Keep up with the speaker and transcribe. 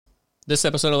This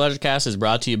episode of LedgerCast is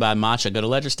brought to you by Matcha. Go to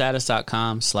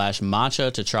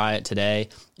ledgerstatus.com/matcha to try it today.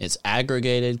 It's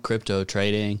aggregated crypto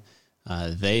trading.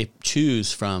 They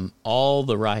choose from all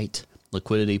the right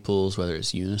liquidity pools, whether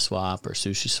it's Uniswap or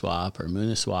SushiSwap or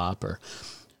Mooniswap or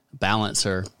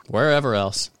Balancer, wherever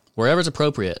else. Wherever's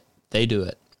appropriate, they do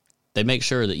it. They make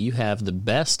sure that you have the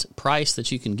best price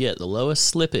that you can get, the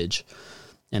lowest slippage,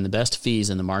 and the best fees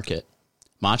in the market.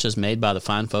 Matcha is made by the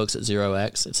fine folks at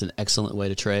ZeroX. It's an excellent way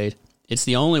to trade. It's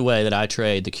the only way that I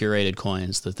trade the curated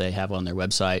coins that they have on their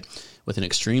website with an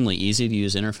extremely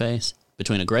easy-to-use interface.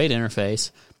 Between a great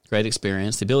interface, great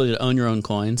experience, the ability to own your own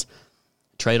coins,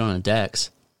 trade on a DEX,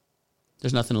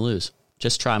 there's nothing to lose.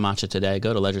 Just try Matcha today.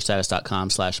 Go to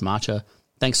ledgerstatus.com/matcha.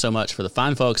 Thanks so much for the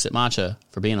fine folks at Matcha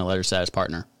for being a LedgerStatus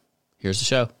partner. Here's the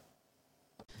show.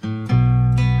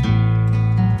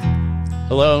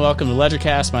 Hello and welcome to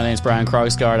LedgerCast. My name is Brian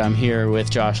Krogsgaard. I'm here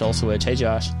with Josh Olszewicz. Hey,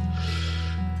 Josh.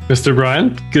 Mr.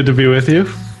 Brian, good to be with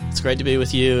you. It's great to be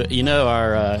with you. You know,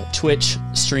 our Twitch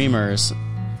streamers,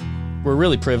 we're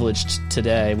really privileged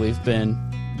today. We've been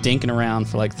dinking around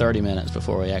for like 30 minutes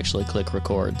before we actually click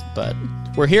record. But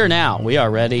we're here now. We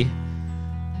are ready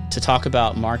to talk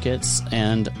about markets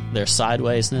and their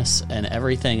sidewaysness and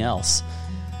everything else.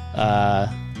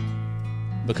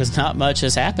 Because not much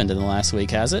has happened in the last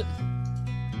week, has it?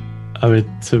 I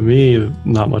mean, to me,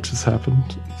 not much has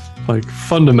happened. Like,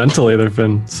 fundamentally, there have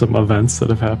been some events that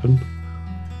have happened.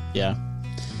 Yeah.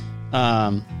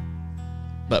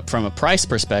 But from a price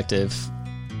perspective,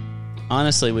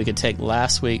 honestly, we could take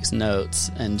last week's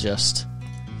notes and just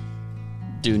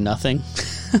do nothing.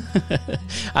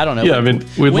 I don't know. Yeah, I mean,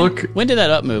 when did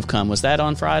that up move come? Was that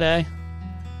on Friday?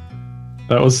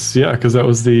 That was, because that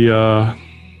was the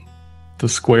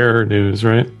Square news,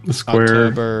 right? The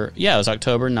Square. It was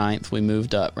October 9th. We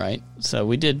moved up, right? So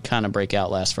we did kind of break out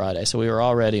last Friday. So we were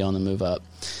already on the move up.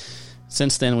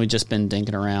 Since then, we've just been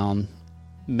dinking around.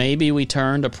 Maybe we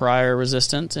turned a prior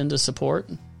resistance into support.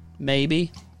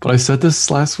 Maybe. But I said this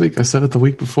last week. I said it the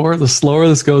week before. The slower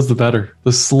this goes, the better.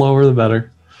 The slower, the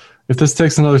better. If this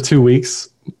takes another 2 weeks,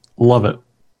 love it.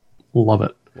 Love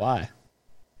it. Why?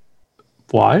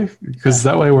 Because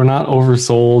that way we're not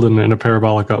oversold and in a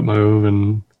parabolic up move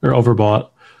or overbought.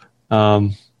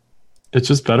 It's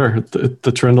just better.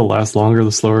 The trend will last longer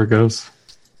the slower it goes.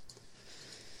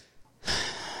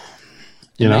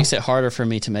 It makes it harder for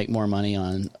me to make more money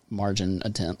on margin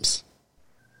attempts.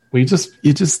 You just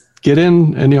get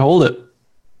in and you hold it.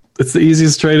 It's the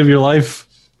easiest trade of your life.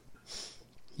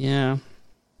 Yeah,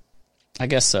 I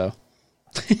guess so.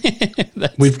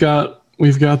 We've got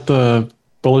the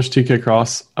bullish TK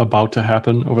cross about to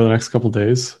happen over the next couple of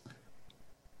days.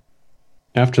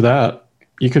 After that,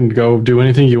 you can go do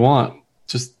anything you want.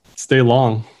 Just stay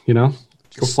long, Go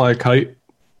fly a kite.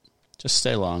 Just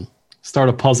stay long. Start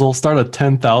a puzzle. Start a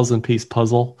 10,000 piece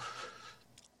puzzle.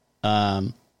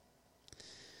 So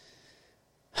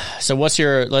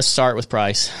let's start with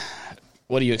price.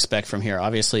 What do you expect from here?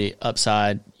 Obviously,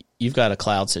 upside, you've got a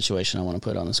cloud situation I want to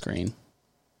put on the screen.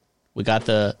 We got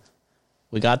the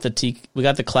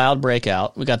cloud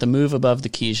breakout. We got the move above the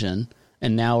Kijun,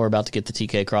 and now we're about to get the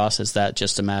TK cross. Is that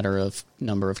just a matter of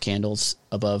number of candles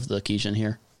above the Kijun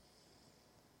here?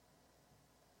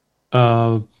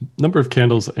 Number of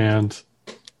candles and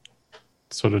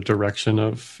sort of direction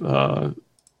of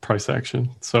price action.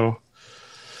 So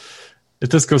if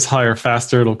this goes higher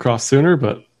faster, it'll cross sooner,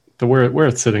 but where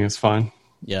it's sitting is fine.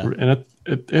 Yeah. And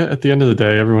at the end of the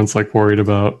day, everyone's like worried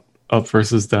about up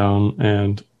versus down,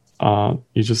 and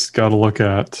you just got to look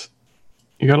at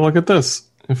this.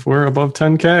 If we're above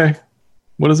 10K,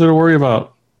 what is there to worry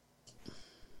about?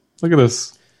 Look at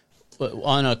this.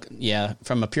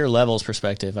 From a pure levels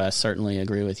perspective, I certainly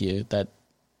agree with you. That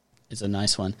is a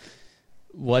nice one.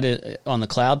 On the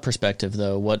cloud perspective,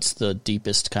 though, what's the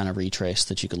deepest kind of retrace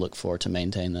that you could look for to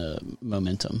maintain the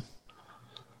momentum?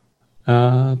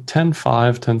 10.5,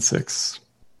 10.6.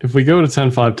 If we go to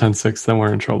 10.5, 10.6, then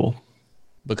we're in trouble.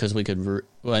 Because we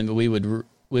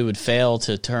would fail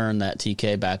to turn that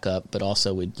TK back up, but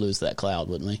also we'd lose that cloud,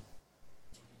 wouldn't we?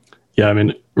 Yeah, I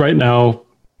mean, right now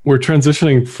we're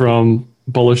transitioning from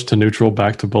bullish to neutral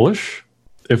back to bullish.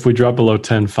 If we drop below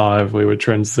 10.5, we would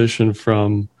transition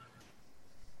from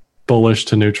bullish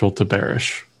to neutral to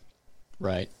bearish.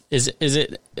 Right. Is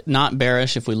it not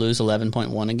bearish if we lose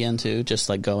 11.1 again too? Just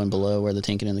like going below where the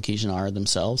Tenkan and the Kijun are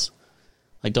themselves?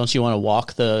 Like, don't you want to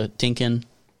walk the Tenkan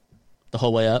the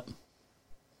whole way up?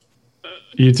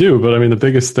 You do, but I mean, the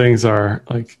biggest things are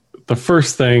like the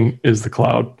first thing is the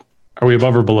cloud. Are we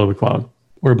above or below the cloud?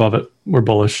 We're above it. We're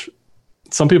bullish.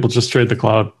 Some people just trade the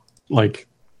cloud like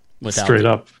straight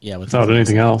up, without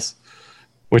anything else,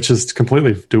 which is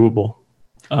completely doable.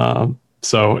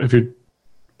 So if you're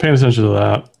paying attention to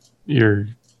that, you're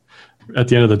at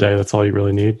the end of the day, that's all you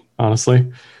really need,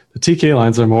 honestly. The TK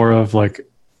lines are more of like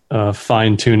a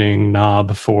fine-tuning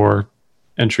knob for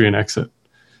entry and exit.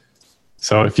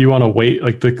 So if you want to wait,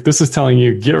 like this is telling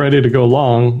you, get ready to go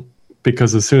long,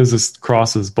 because as soon as this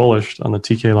crosses bullish on the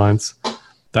TK lines,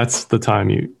 that's the time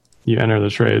you enter the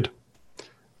trade.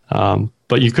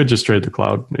 But you could just trade the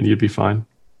cloud and you'd be fine.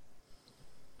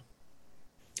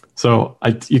 So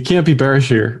you can't be bearish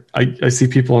here. I see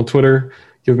people on Twitter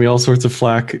give me all sorts of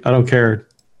flack. I don't care.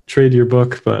 Trade your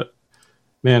book, but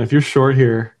man, if you're short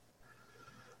here,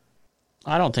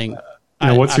 I don't think.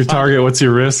 What's your target? What's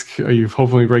your risk? Are you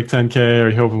hoping we break 10K? Are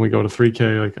you hoping we go to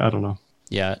 3K? Like, I don't know.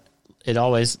 Yeah, it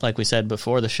always, like we said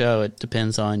before the show, it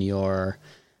depends on your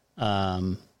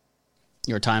time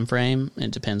frame.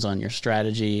 It depends on your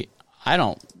strategy. I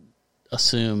don't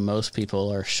assume most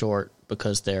people are short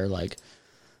because they're like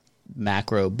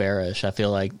macro bearish. I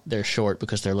feel like they're short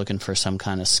because they're looking for some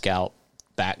kind of scalp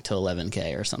back to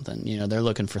 11K or something. They're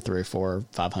looking for $300 or $400,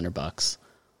 $500.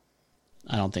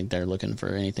 I don't think they're looking for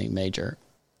anything major.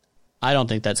 I don't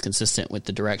think that's consistent with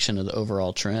the direction of the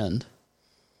overall trend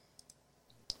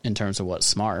in terms of what's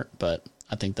smart, but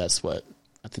I think that's what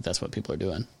people are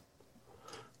doing.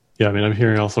 Yeah, I mean, I'm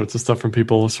hearing all sorts of stuff from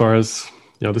people as far as,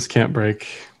 this can't break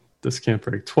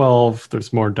 12.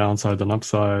 There's more downside than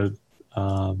upside.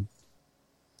 I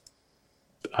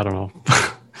don't know.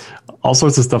 All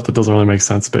sorts of stuff that doesn't really make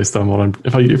sense based on what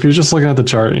if you're just looking at the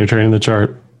chart and you're trading the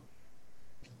chart,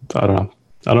 I don't know.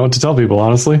 I don't know what to tell people,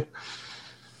 honestly.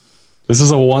 This is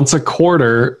a once a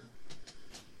quarter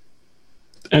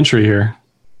entry here.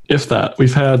 If that.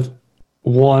 We've had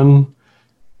 1,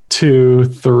 2,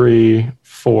 3,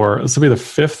 4. This will be the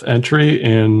 5th entry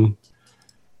in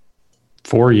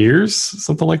 4 years,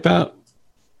 something like that.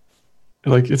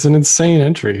 Like, it's an insane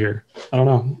entry here. I don't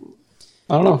know.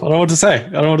 I don't know what to say,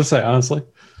 honestly.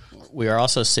 We are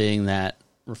also seeing that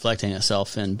reflecting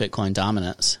itself in Bitcoin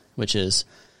dominance, which is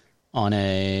on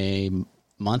a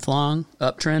month-long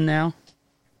uptrend now.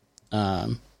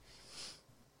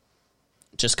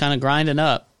 Just kind of grinding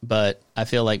up, but I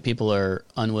feel like people are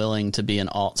unwilling to be in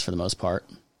alts for the most part.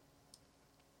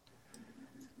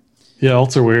 Yeah,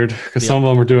 alts are weird because some of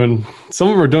them are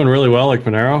doing really well, like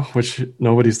Monero, which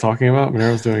nobody's talking about.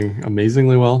 Monero's doing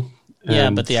amazingly well.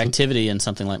 Yeah, but the activity in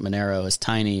something like Monero is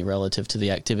tiny relative to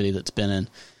the activity that's been in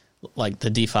like the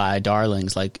DeFi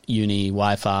darlings like Uni,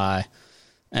 Wi-Fi,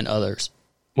 and others.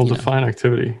 Well, define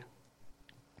activity.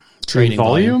 Trading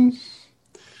volume?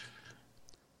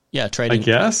 Yeah, trading. I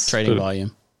guess trading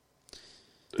volume.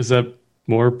 Is that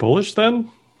more bullish then?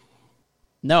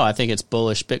 No, I think it's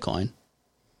bullish Bitcoin.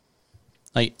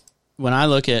 Like when I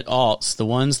look at alts, the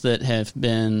ones that have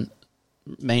been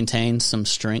maintained some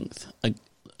strength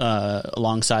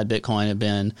alongside Bitcoin have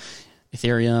been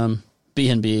Ethereum,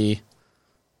 BNB,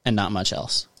 and not much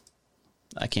else.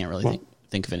 I can't really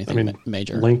think of anything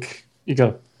major. Link, you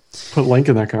got to put Link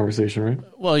in that conversation, right?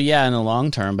 Well, yeah, in the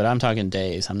long term, but I'm talking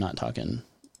days. I'm not talking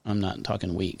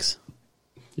weeks.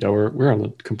 Yeah, we're on a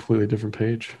completely different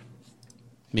page.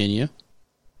 Me and you?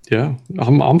 Yeah,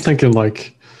 I'm thinking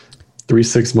like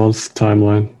 3-6 months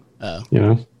timeline. Oh,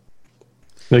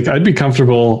 like I'd be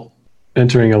comfortable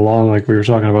entering along, like we were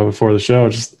talking about before the show,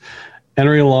 just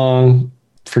entering along,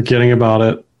 forgetting about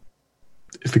it.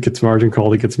 If it gets margin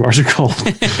called, it gets margin called.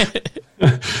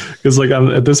 Because like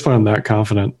at this point, I'm that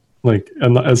confident. Like,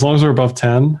 and as long as we're above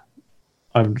 10,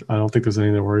 I don't think there's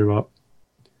anything to worry about.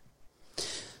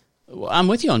 Well, I'm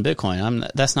with you on Bitcoin.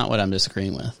 That's not what I'm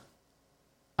disagreeing with.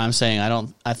 I'm saying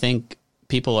I think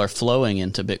people are flowing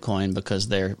into Bitcoin because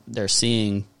they're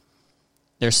seeing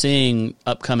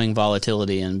upcoming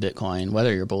volatility in Bitcoin,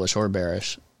 whether you're bullish or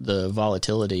bearish. The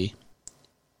volatility.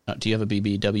 Do you have a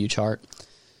BBW chart?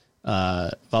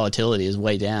 Volatility is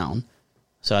way down.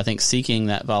 So I think seeking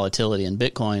that volatility in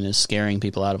Bitcoin is scaring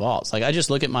people out of alts. Like I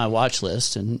just look at my watch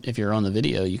list, and if you're on the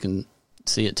video, you can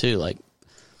see it too. Like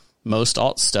most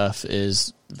alt stuff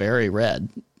is very red,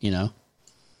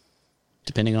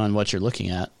 depending on what you're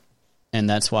looking at. And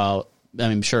that's why,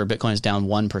 sure, Bitcoin's down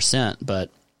 1%,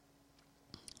 but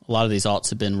a lot of these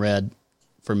alts have been red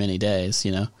for many days,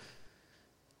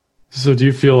 So do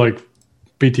you feel like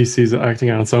BTC is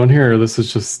acting on its own here, or this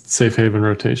is just safe haven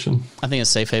rotation? I think it's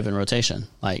safe haven rotation.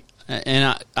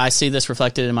 And I see this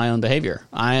reflected in my own behavior.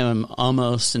 I am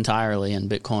almost entirely in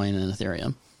Bitcoin and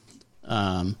Ethereum.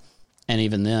 And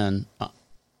even then,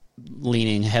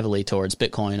 leaning heavily towards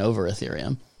Bitcoin over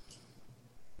Ethereum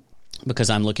because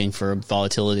I'm looking for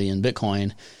volatility in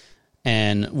Bitcoin.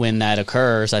 And when that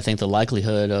occurs, I think the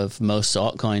likelihood of most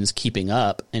altcoins keeping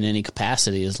up in any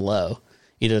capacity is low.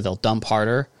 Either they'll dump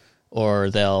harder or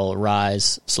they'll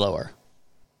rise slower.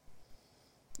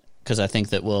 Because I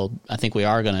think we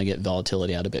are going to get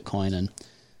volatility out of Bitcoin, and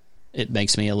it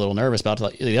makes me a little nervous about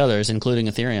the others, including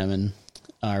Ethereum. And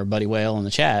our buddy Whale in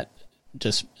the chat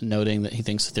just noting that he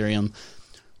thinks Ethereum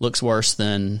looks worse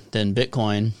than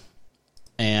Bitcoin.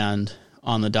 And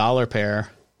on the dollar pair,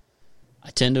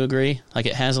 I tend to agree. Like,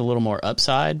 it has a little more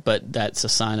upside, but that's a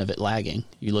sign of it lagging.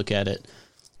 You look at it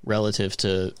relative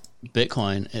to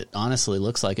Bitcoin, it honestly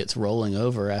looks like it's rolling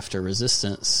over after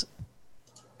resistance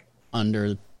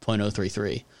under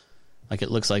 0.033. Like, it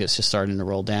looks like it's just starting to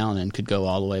roll down and could go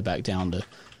all the way back down to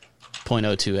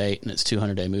 0.028 and its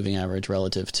 200-day moving average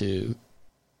relative to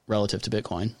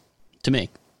Bitcoin, to me.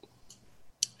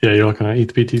 Yeah, you're looking at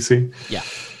ETH BTC. Yeah,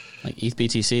 like ETH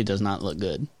BTC does not look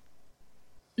good.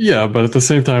 Yeah, but at the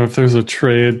same time, if there's a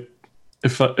trade,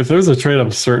 if there's a trade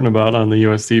I'm certain about on the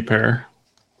USD pair,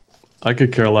 I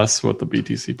could care less what the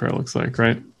BTC pair looks like,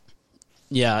 right?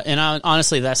 Yeah, and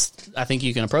honestly, I think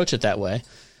you can approach it that way.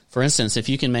 For instance, if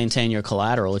you can maintain your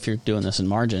collateral, if you're doing this in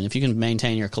margin, if you can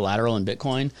maintain your collateral in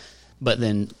Bitcoin, but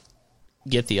then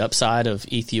get the upside of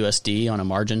ETHUSD on a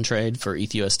margin trade for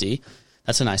ETHUSD,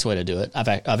 that's a nice way to do it.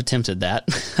 I've attempted that.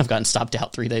 I've gotten stopped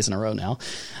out 3 days in a row now,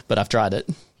 but I've tried it.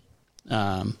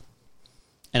 And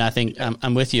I think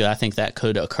I'm with you. I think that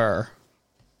could occur.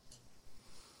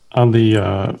 On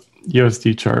the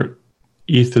USD chart,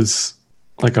 ETH is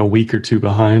like a week or two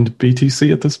behind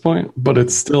BTC at this point, but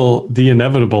it's still, the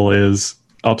inevitable is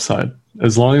upside.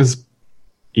 As long as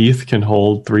ETH can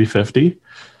hold 350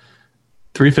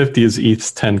 is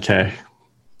ETH's 10K.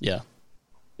 Yeah.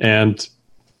 And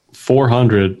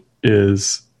 400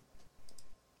 is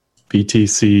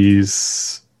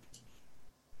BTC's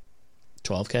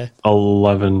 12K?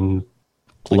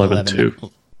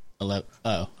 11.2. 11,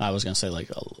 oh, I was going to say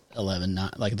like 11,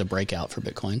 not like the breakout for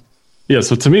Bitcoin. Yeah,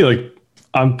 so to me, like,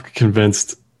 I'm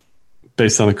convinced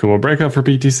based on the Kumo breakout for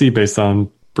BTC, based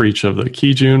on breach of the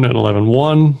Kijun at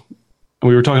 11.1.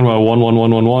 We were talking about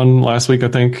 11111 last week, I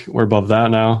think. We're above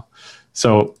that now.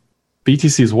 So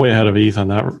BTC is way ahead of ETH on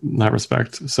that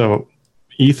respect. So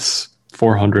ETH's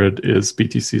 400 is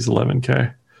BTC's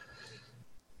 11K.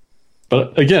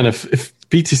 But again, if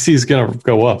BTC is going to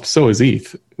go up, so is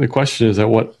ETH. The question is at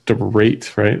what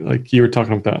rate, right? Like, you were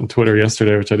talking about that on Twitter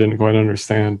yesterday, which I didn't quite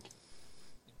understand.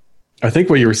 I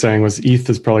think what you were saying was ETH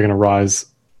is probably going to rise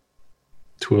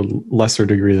to a lesser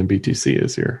degree than BTC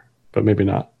is here, but maybe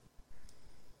not.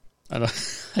 I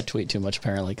tweet too much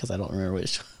apparently because I don't remember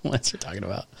which ones you're talking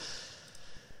about.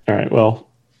 All right. Well,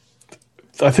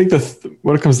 I think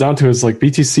what it comes down to is, like,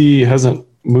 BTC hasn't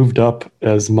moved up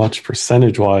as much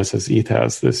percentage wise as ETH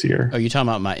has this year. Are you talking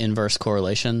about my inverse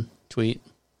correlation tweet?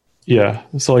 Yeah.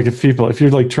 So, like, if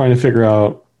you're like trying to figure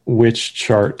out which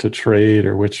chart to trade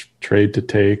or which trade to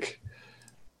take.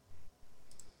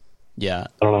 Yeah.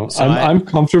 I don't know. So I'm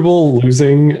comfortable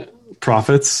losing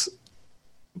profits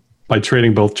by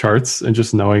trading both charts and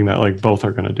just knowing that, like, both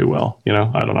are going to do well. You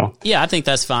know, I don't know. Yeah, I think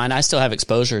that's fine. I still have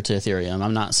exposure to Ethereum.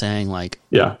 I'm not saying, like,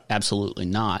 absolutely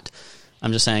not.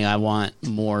 I'm just saying I want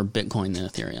more Bitcoin than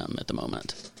Ethereum at the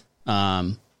moment.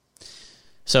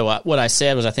 So what I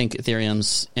said was I think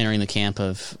Ethereum's entering the camp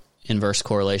of inverse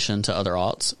correlation to other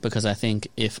alts, because I think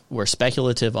if we're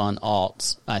speculative on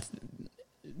alts,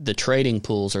 the trading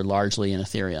pools are largely in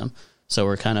Ethereum. So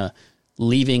we're kind of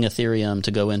leaving Ethereum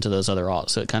to go into those other alts.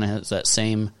 So it kind of has that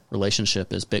same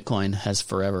relationship as Bitcoin has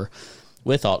forever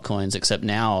with altcoins, except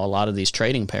now a lot of these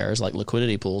trading pairs, like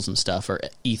liquidity pools and stuff, are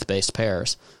ETH-based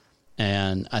pairs.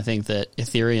 And I think that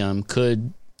Ethereum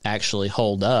could actually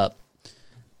hold up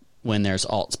when there's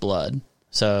alts blood.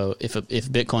 So if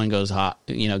Bitcoin goes hot,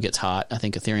 gets hot, I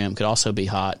think Ethereum could also be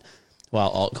hot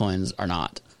while altcoins are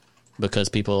not, because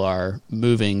people are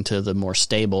moving to the more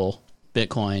stable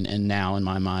Bitcoin. And now, in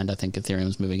my mind, I think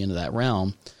Ethereum's moving into that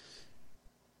realm,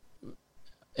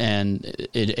 and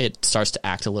it starts to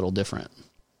act a little different.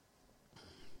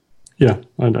 Yeah,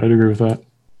 I'd agree with that.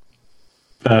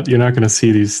 That you're not going to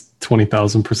see these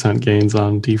 20,000% gains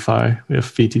on DeFi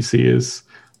if BTC is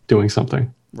doing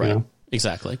something. Right. You know?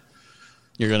 Exactly.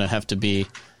 You're going to have to be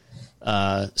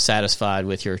satisfied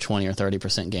with your 20 or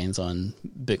 30% gains on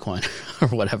Bitcoin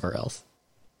or whatever else.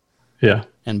 Yeah.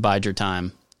 And bide your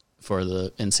time for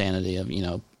the insanity of,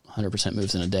 100%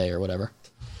 moves in a day or whatever.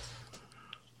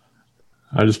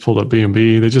 I just pulled up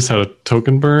BNB. They just had a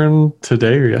token burn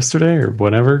today or yesterday or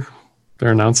whenever.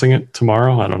 They're announcing it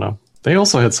tomorrow. I don't know. They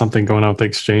also had something going on with the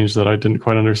exchange that I didn't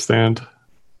quite understand,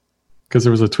 because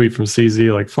there was a tweet from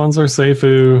CZ like, funds are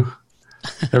Seifu,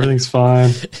 everything's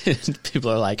fine. People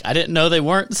are like, I didn't know they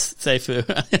weren't Seifu.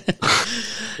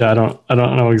 Yeah, I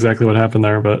don't know exactly what happened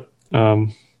there, but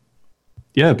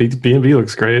Yeah, BNB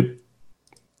looks great.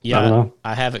 Yeah, I don't know.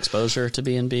 I have exposure to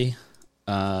BNB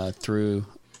through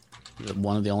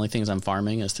one of the only things I'm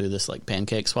farming is through this like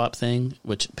pancake swap thing,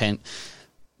 which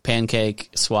pancake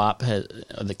swap has,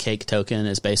 the cake token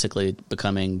is basically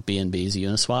becoming BNB's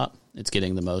Uniswap. It's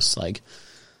getting the most like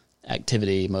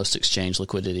activity, most exchange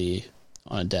liquidity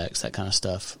on a DEX, that kind of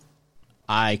stuff.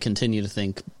 I continue to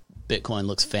think Bitcoin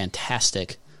looks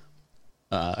fantastic.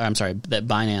 That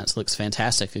Binance looks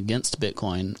fantastic against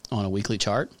Bitcoin on a weekly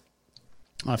chart.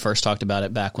 I first talked about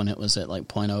it back when it was at like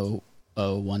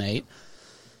 0.0018.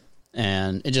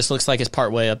 And it just looks like it's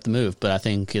part way up the move, but I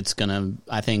think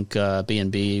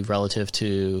BNB relative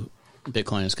to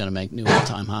Bitcoin is going to make new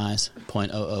all-time highs,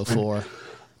 0.004,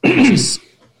 which is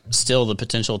still the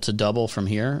potential to double from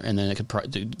here, and then it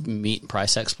could meet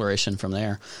price exploration from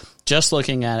there. Just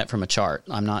looking at it from a chart,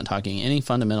 I'm not talking any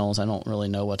fundamentals. I don't really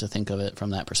know what to think of it from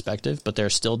that perspective, but they're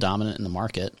still dominant in the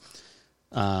market.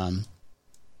 But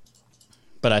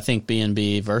I think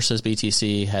BNB versus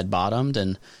BTC had bottomed,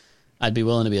 and I'd be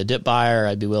willing to be a dip buyer.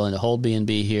 I'd be willing to hold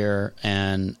BNB here,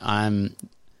 and I'm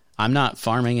not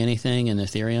farming anything in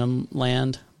Ethereum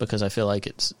land because I feel like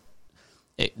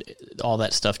all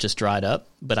that stuff just dried up.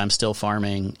 But I'm still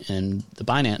farming in the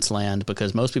Binance land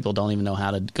because most people don't even know how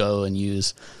to go and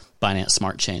use Binance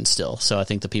Smart Chain still. So I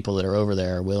think the people that are over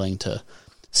there are willing to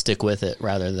stick with it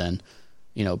rather than,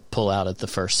 pull out at the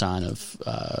first sign of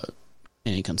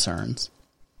any concerns.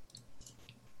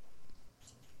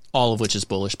 All of which is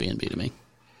bullish BNB to me.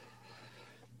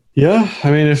 Yeah,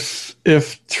 I mean,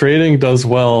 if trading does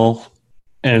well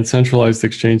and centralized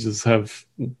exchanges have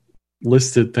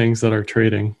listed things that are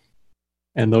trading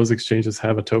and those exchanges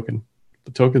have a token,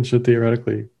 the token should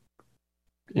theoretically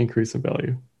increase in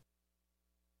value.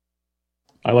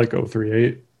 I like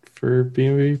 038 for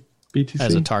BNB BTC.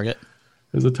 As a target?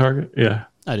 Yeah.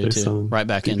 I do too. Right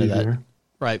back into that.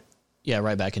 Right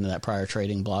back into that prior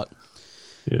trading block.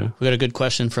 Yeah. We got a good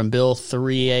question from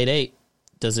Bill388.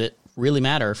 Does it really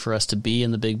matter for us to be in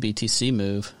the big BTC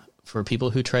move? For people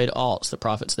who trade alts, the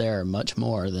profits there are much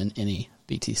more than any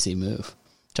BTC move.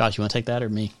 Josh, you want to take that or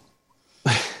me?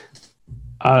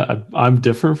 I'm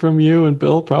different from you and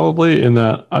Bill probably in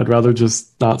that I'd rather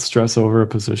just not stress over a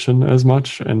position as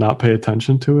much and not pay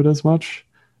attention to it as much.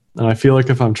 And I feel like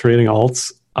if I'm trading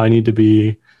alts, I need to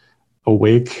be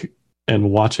awake and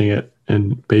watching it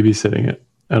and babysitting it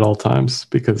at all times,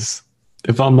 because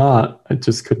if I'm not, it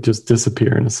could just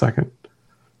disappear in a second.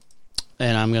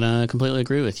 And I'm going to completely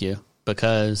agree with you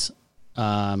because,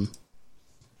 I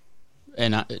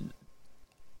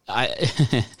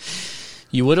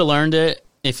you would have learned it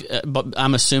but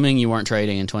I'm assuming you weren't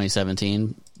trading in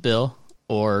 2017, Bill,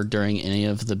 or during any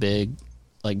of the big,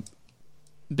 like,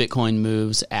 Bitcoin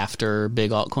moves after big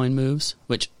altcoin moves,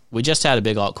 which we just had a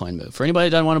big altcoin move. For anybody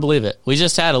that doesn't want to believe it, we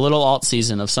just had a little alt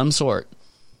season of some sort.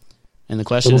 And the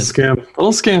question is...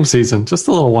 little scam season. Just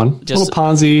a little one. Just a little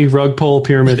Ponzi, rug pull,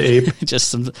 pyramid ape just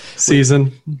some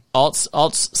season.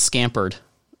 Alts scampered.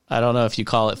 I don't know if you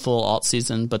call it full alt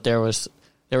season, but there were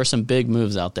some big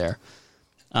moves out there.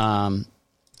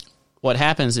 What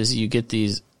happens is you get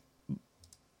these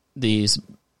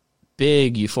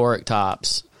big euphoric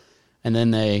tops, and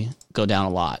then they go down a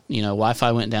lot.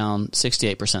 Wi-Fi went down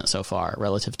 68% so far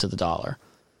relative to the dollar.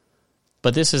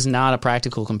 But this is not a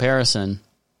practical comparison,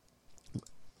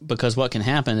 because what can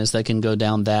happen is they can go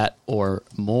down that or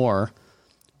more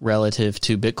relative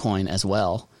to Bitcoin as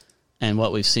well. And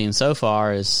what we've seen so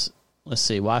far is, let's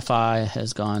see, Wi-Fi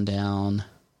has gone down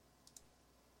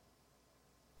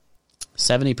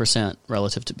 70%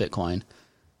 relative to Bitcoin.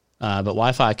 But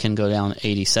Wi-Fi can go down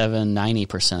 87,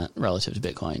 90% relative to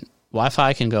Bitcoin.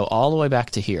 Wi-Fi can go all the way back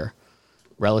to here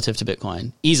relative to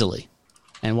Bitcoin easily.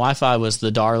 And Wi-Fi was the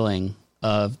darling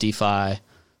of DeFi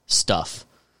stuff.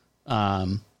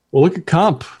 Well, look at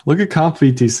comp. Look at comp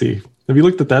BTC. Have you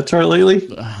looked at that chart lately?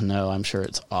 No, I'm sure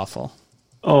it's awful.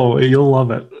 Oh, you'll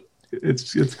love it.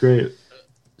 It's great.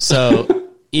 So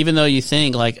even though you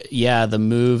think like, yeah, the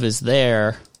move is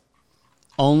there,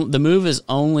 the move is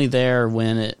only there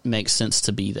when it makes sense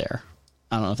to be there.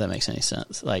 I don't know if that makes any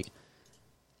sense. Like,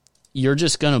 you're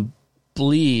just going to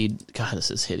bleed. God, this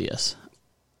is hideous.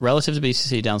 Relative to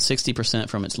BTC, down 60%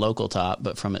 from its local top,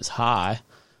 but from its high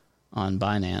on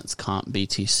Binance, comp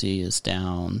BTC is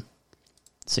down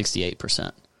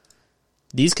 68%.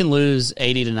 These can lose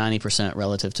 80 to 90%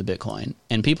 relative to Bitcoin.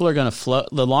 And people are going to float.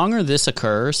 The longer this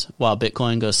occurs while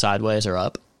Bitcoin goes sideways or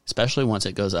up, especially once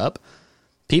it goes up,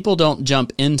 people don't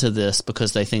jump into this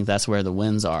because they think that's where the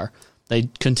wins are. They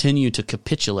continue to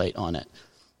capitulate on it.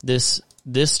 This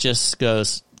just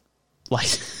goes like,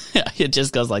 it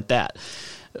just goes like that.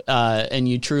 And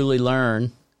you truly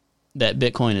learn that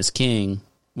Bitcoin is king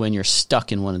when you're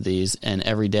stuck in one of these and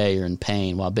every day you're in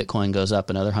pain while Bitcoin goes up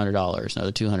another $100,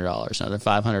 another $200, another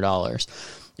 $500,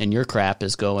 and your crap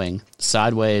is going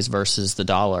sideways versus the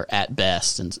dollar at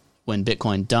best. And when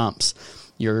Bitcoin dumps,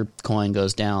 your coin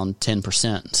goes down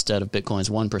 10% instead of Bitcoin's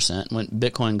 1%. When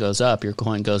Bitcoin goes up, your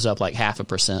coin goes up like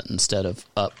 0.5% instead of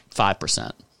up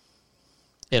 5%.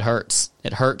 It hurts.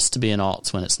 It hurts to be in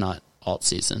alts when it's not alt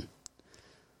season.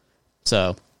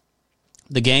 So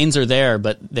the gains are there,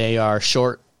 but they are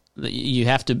short. You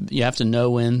have to know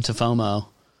when to FOMO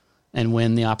and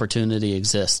when the opportunity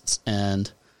exists.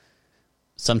 And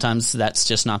sometimes that's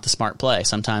just not the smart play.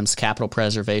 Sometimes capital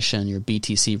preservation, your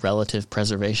BTC relative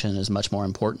preservation is much more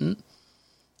important,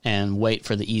 and wait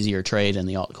for the easier trade in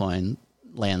the altcoin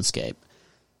landscape.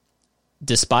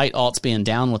 Despite alts being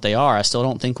down what they are, I still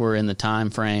don't think we're in the time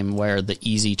frame where the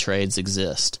easy trades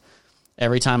exist.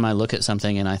 Every time I look at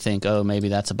something and I think, oh, maybe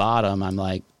that's a bottom, I'm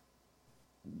like,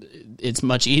 it's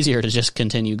much easier to just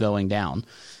continue going down.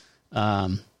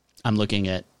 I'm looking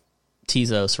at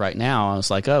Tezos right now. I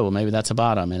was like, oh, well, maybe that's a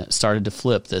bottom. And it started to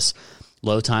flip this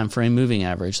low time frame moving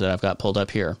average that I've got pulled up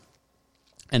here.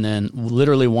 And then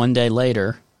literally one day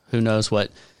later, who knows what,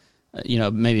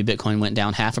 maybe Bitcoin went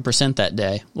down 0.5% that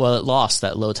day. Well, it lost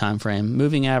that low time frame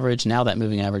moving average. Now that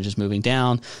moving average is moving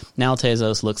down. Now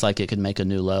Tezos looks like it could make a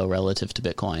new low relative to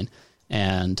Bitcoin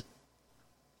and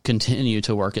continue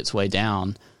to work its way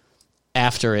down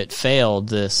after it failed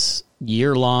this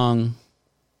year-long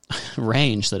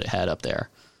range that it had up there.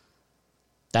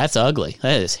 That's ugly.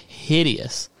 That is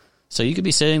hideous. So you could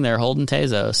be sitting there holding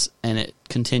Tezos and it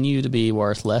continue to be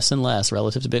worth less and less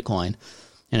relative to Bitcoin.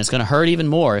 And it's going to hurt even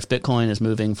more if Bitcoin is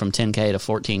moving from 10K to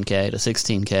 14K to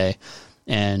 16K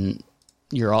and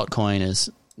your altcoin is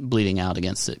bleeding out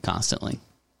against it constantly.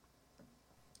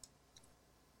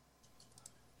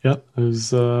 Yep. It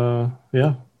was,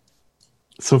 yeah.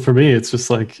 So for me, it's just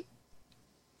like,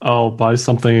 I'll buy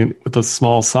something with a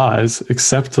small size,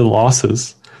 accept the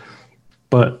losses,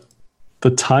 but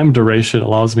the time duration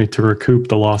allows me to recoup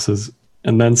the losses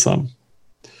and then some.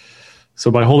 So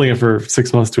by holding it for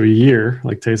 6 months to a year,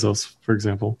 like Tezos, for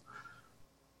example,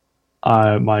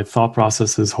 my thought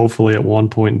process is hopefully at one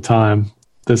point in time,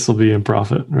 this will be in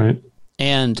profit, right?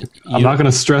 And I'm not going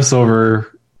to stress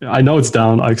over, I know it's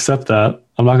down, I accept that.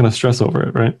 I'm not going to stress over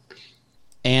it, right?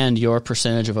 And your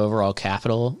percentage of overall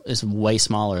capital is way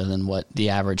smaller than what the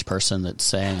average person that's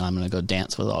saying, I'm going to go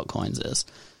dance with altcoins is.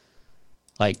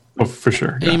 Like, oh, for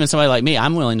sure. Yeah. Even somebody like me,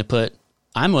 I'm willing to put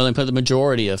the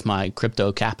majority of my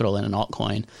crypto capital in an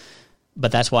altcoin,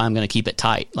 but that's why I'm going to keep it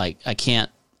tight. Like I can't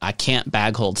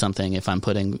bag hold something if I'm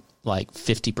putting like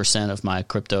 50% of my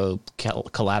crypto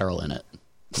collateral in it.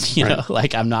 You know,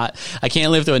 like I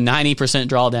can't live through a 90%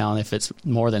 drawdown if it's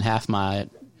more than half my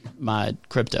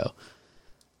crypto.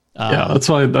 Yeah,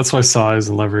 that's why size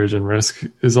and leverage and risk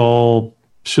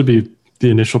should be the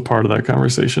initial part of that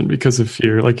conversation. Because if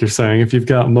you're, like you're saying, if you've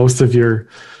got most of your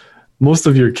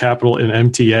capital in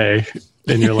MTA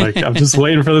and you're like, I'm just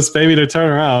waiting for this baby to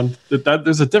turn around, that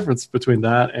there's a difference between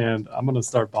that and I'm going to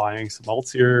start buying some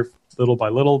alts here little by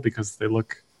little because they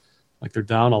look like they're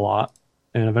down a lot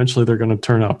and eventually they're going to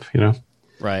turn up,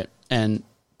 Right. And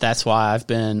that's why I've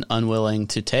been unwilling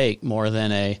to take more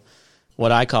than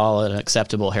what I call an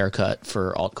acceptable haircut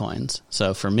for altcoins.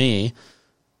 So for me,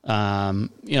 again,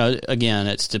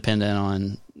 it's dependent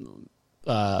on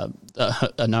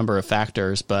a number of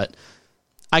factors, but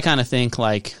I kind of think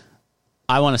like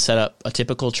I want to set up a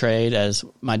typical trade as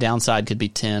my downside could be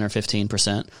 10 or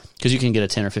 15% because you can get a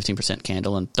 10 or 15%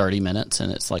 candle in 30 minutes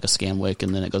and it's like a scam wick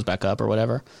and then it goes back up or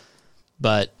whatever.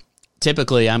 But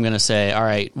typically I'm going to say, all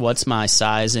right, what's my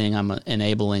sizing I'm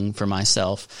enabling for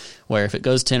myself where if it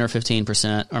goes 10 or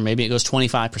 15% or maybe it goes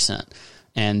 25%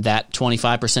 and that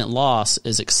 25% loss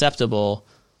is acceptable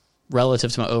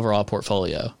relative to my overall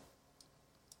portfolio,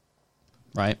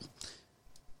 right?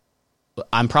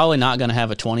 I'm probably not going to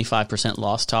have a 25%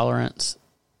 loss tolerance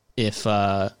if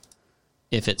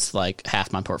it's like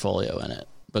half my portfolio in it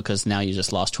because now you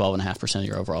just lost 12.5% of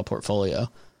your overall portfolio.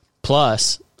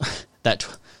 Plus that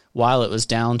while it was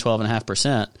down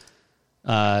 12.5%,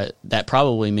 that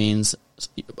probably means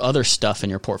other stuff in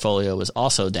your portfolio was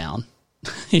also down,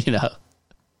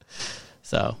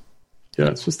 So, yeah,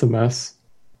 it's just a mess.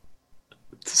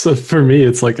 So for me,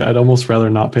 it's like I'd almost rather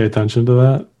not pay attention to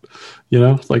that.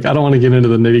 Like I don't want to get into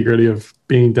the nitty gritty of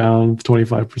being down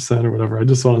 25% or whatever. I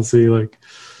just want to see like,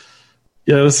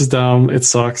 yeah, this is down. It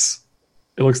sucks.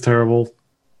 It looks terrible.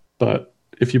 But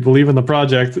if you believe in the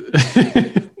project,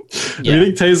 if you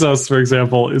think Tezos, for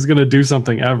example, is going to do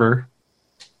something ever.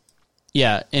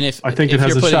 Yeah. And I think it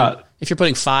has a shot. if you're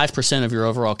putting 5% of your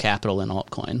overall capital in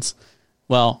altcoins,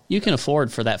 well, you can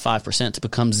afford for that 5% to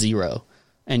become zero.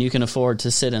 And you can afford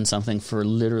to sit in something for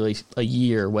literally a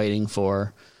year waiting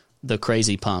for the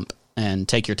crazy pump and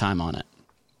take your time on it.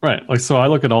 Right. Like, so I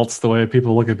look at alts the way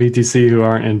people look at BTC who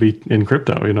aren't in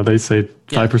crypto. You know, they say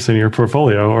 5% of your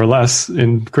portfolio or less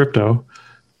in crypto.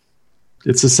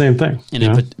 It's the same thing.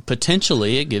 And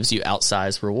potentially it gives you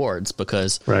outsized rewards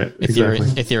because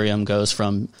Ethereum goes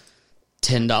from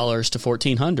 $10 to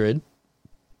 $1,400,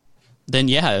 then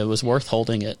it was worth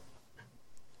holding it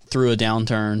through a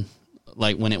downturn,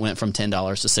 like when it went from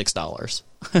 $10 to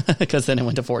 $6, because then it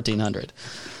went to $1,400.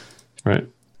 Right.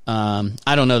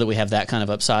 I don't know that we have that kind of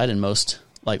upside in most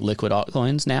like liquid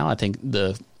altcoins now. I think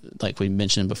like we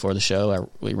mentioned before the show,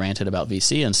 we ranted about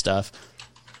VC and stuff.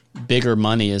 Bigger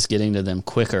money is getting to them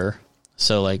quicker.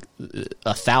 So like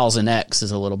 1,000x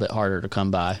is a little bit harder to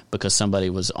come by because somebody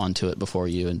was onto it before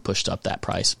you and pushed up that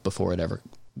price before it ever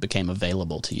became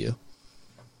available to you.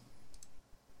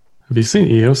 Have you seen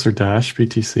EOS or Dash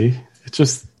BTC?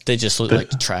 They just look like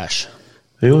trash.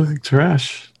 They look like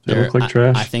trash. They look like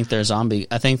trash. I think they're zombie.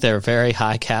 I think they're very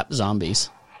high cap zombies.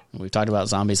 We've talked about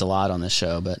zombies a lot on this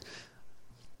show, but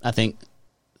I think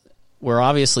we're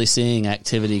obviously seeing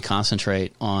activity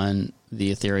concentrate on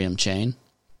the Ethereum chain.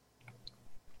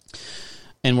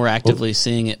 And we're actively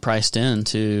seeing it priced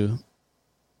into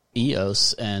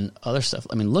EOS and other stuff.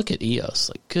 I mean, look at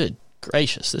EOS. Like, good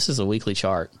gracious, this is a weekly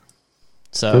chart.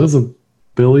 So that is $1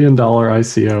 billion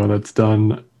ICO that's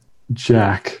done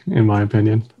jack, in my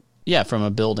opinion. Yeah, from a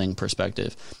building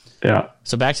perspective. Yeah.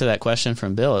 So back to that question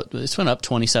from Bill, this went up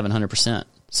 2,700%.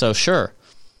 So sure,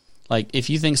 like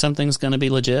if you think something's going to be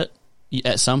legit,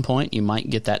 at some point you might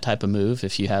get that type of move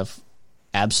if you have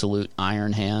absolute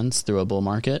iron hands through a bull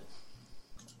market.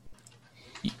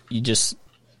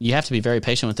 You have to be very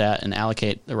patient with that and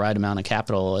allocate the right amount of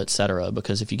capital, et cetera,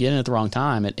 because if you get in at the wrong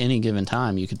time, at any given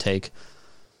time, you could take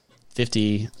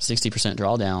 50, 60%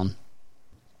 drawdown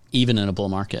even in a bull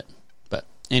market. But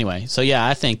anyway, so yeah,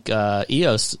 I think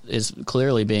EOS is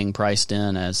clearly being priced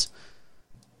in as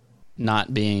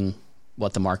not being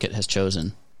what the market has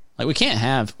chosen. Like we can't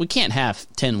have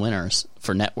 10 winners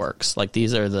for networks. Like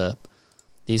this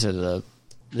is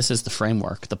the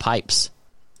framework, the pipes.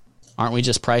 Aren't we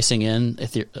just pricing in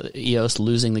EOS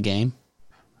losing the game?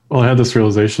 Well, I had this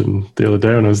realization the other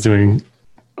day when I was doing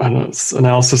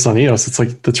analysis on EOS. It's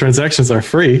like the transactions are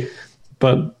free,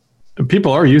 but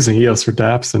people are using EOS for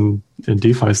dApps and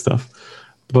DeFi stuff.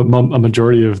 But a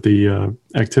majority of the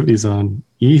activities on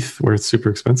ETH where it's super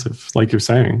expensive, like you're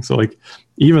saying. So like,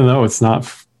 even though it's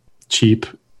not cheap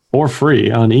or free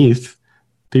on ETH,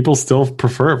 people still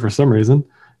prefer it for some reason.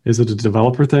 Is it a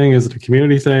developer thing? Is it a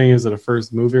community thing? Is it a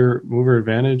first mover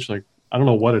advantage? Like, I don't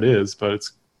know what it is, but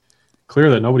it's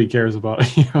clear that nobody cares about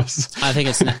EOS. I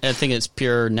think it's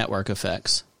pure network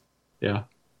effects. Yeah.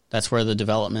 That's where the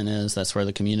development is. That's where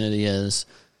the community is.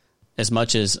 As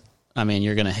much as, I mean,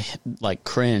 you're going to like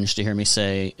cringe to hear me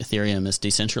say Ethereum is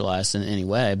decentralized in any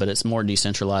way, but it's more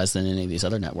decentralized than any of these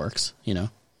other networks, you know?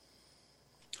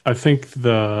 I think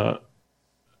the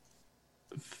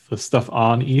stuff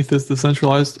on ETH is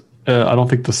decentralized. I don't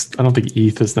think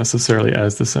ETH is necessarily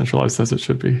as decentralized as it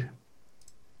should be.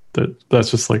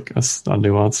 That's just like a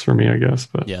nuance for me, I guess.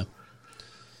 But yeah,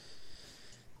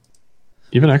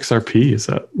 even XRP is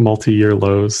at multi-year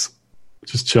lows,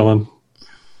 just chilling.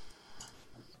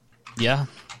 Yeah.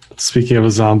 Speaking of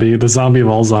the zombie of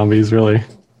all zombies, really.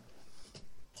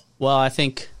 Well, I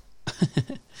think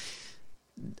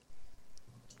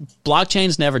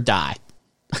blockchains never die,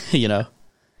 you know?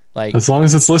 Like, as long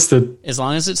as it's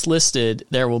listed,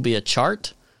 there will be a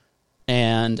chart.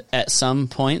 And at some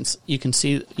points you can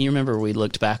see, you remember we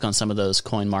looked back on some of those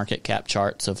coin market cap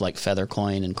charts of like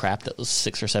Feathercoin and crap that was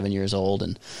 6 or 7 years old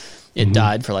and it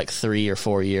died for like 3 or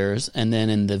 4 years. And then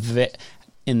in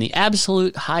the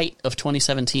absolute height of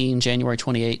 2017, January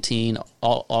 2018,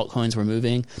 all altcoins were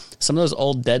moving. Some of those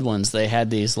old dead ones, they had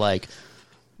these like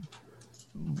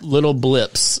little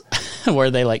blips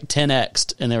where they like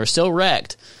 10x'd and they were still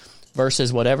wrecked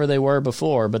versus whatever they were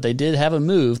before, but they did have a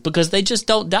move because they just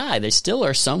don't die. They still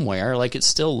are somewhere, like it's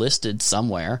still listed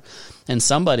somewhere, and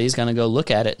somebody's going to go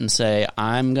look at it and say,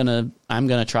 I'm going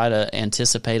to try to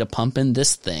anticipate a pump in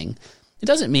this thing. It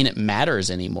doesn't mean it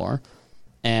matters anymore.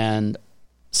 And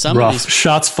some of these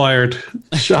shots fired.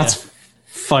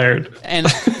 Fired. And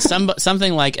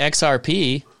something like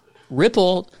XRP,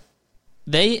 Ripple,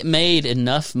 they made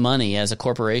enough money as a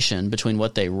corporation between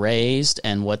what they raised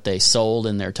and what they sold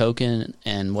in their token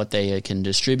and what they can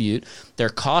distribute. Their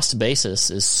cost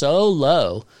basis is so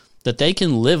low that they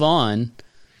can live on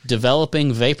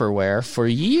developing vaporware for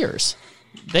years.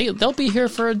 they'll be here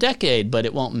for a decade, but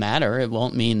it won't matter. It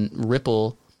won't mean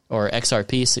Ripple or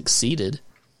XRP succeeded.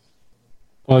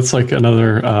 Well, it's like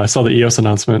another. I saw the EOS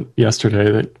announcement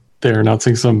yesterday that they're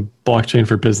announcing some blockchain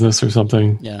for business or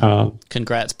something. Yeah.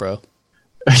 Congrats, bro.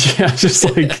 Yeah, just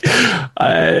like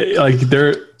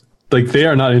they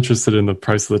are not interested in the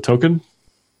price of the token.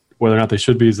 Whether or not they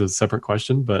should be is a separate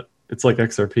question, but it's like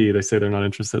XRP. They say they're not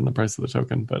interested in the price of the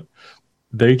token, but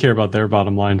they care about their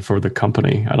bottom line for the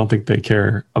company. I don't think they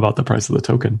care about the price of the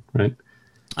token, right?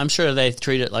 I'm sure they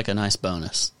treat it like a nice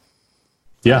bonus.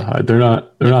 Yeah, they're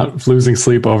not losing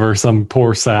sleep over some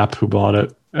poor sap who bought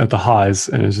it at the highs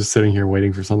and is just sitting here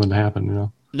waiting for something to happen, you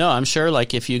know? No, I'm sure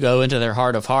like if you go into their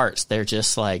heart of hearts, they're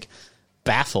just like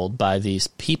baffled by these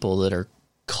people that are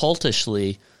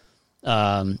cultishly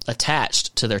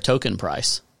attached to their token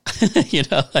price. You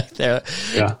know, like they're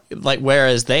like,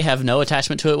 whereas they have no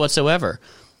attachment to it whatsoever.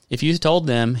 If you told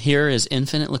them here is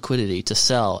infinite liquidity to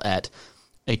sell at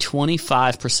a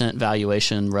 25%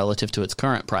 valuation relative to its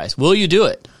current price, will you do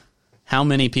it? How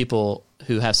many people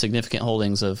who have significant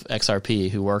holdings of XRP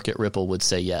who work at Ripple would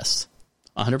say yes?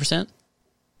 100%?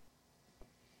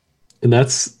 And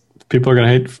that's, people are going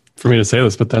to hate for me to say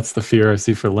this, but that's the fear I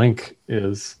see for Link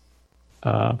is,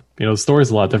 the story's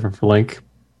a lot different for Link,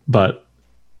 but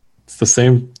it's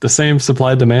the same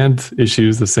supply demand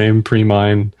issues, the same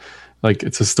pre-mine, like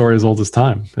it's a story as old as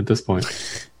time at this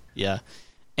point. Yeah.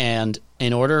 And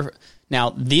in order,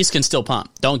 now these can still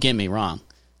pump, don't get me wrong.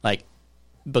 Like,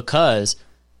 because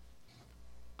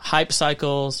hype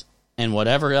cycles and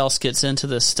whatever else gets into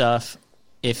this stuff,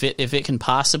 if it can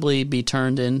possibly be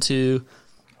turned into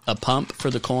a pump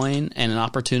for the coin and an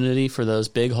opportunity for those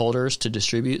big holders to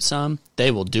distribute some,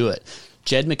 they will do it.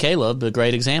 Jed McCaleb, a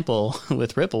great example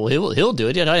with Ripple, he'll do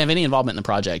it. He doesn't have any involvement in the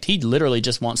project. He literally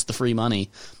just wants the free money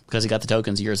because he got the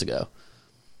tokens years ago.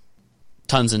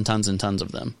 Tons and tons and tons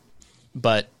of them.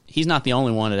 But he's not the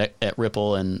only one at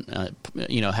Ripple and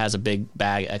has a big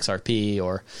bag XRP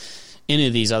or any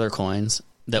of these other coins.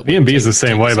 That BNB is the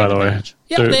same way, by the way.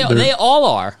 Yeah, they all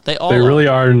are. They really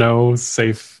are no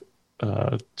safe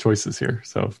choices here.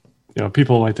 So,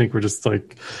 people might think we're just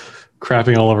like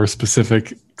crapping all over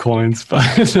specific coins, but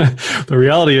the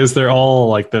reality is they're all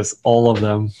like this, all of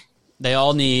them. They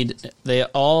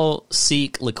all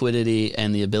seek liquidity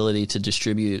and the ability to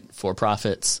distribute for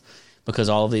profits because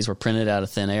all of these were printed out of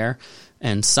thin air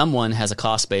and someone has a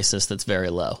cost basis that's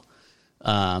very low.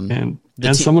 And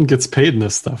someone gets paid in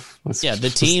this stuff.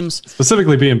 The teams,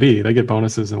 specifically BNB, they get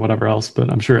bonuses and whatever else,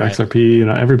 but I'm sure right. XRP,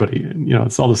 everybody,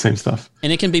 it's all the same stuff.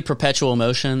 And it can be perpetual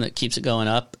motion that keeps it going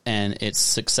up and it's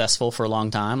successful for a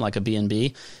long time, like a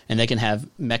BNB, and they can have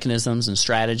mechanisms and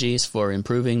strategies for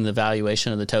improving the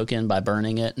valuation of the token by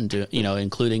burning it and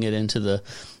including it into the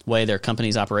way their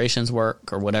company's operations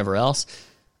work or whatever else.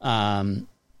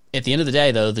 At the end of the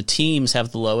day, though, the teams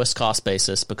have the lowest cost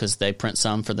basis because they print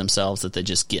some for themselves that they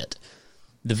just get.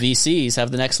 The VCs have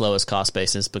the next lowest cost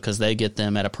basis because they get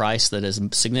them at a price that is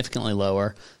significantly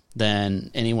lower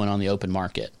than anyone on the open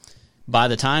market. By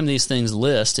the time these things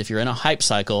list, if you're in a hype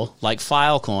cycle like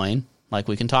Filecoin, like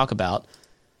we can talk about,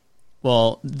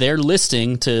 well, they're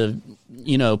listing to,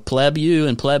 pleb you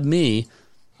and pleb me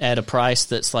at a price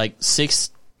that's like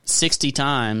 60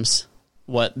 times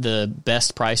what the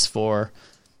best price for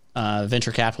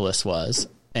venture capitalists was,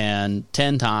 and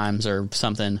 10 times or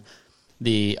something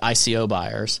the ICO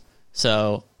buyers.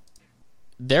 So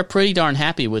they're pretty darn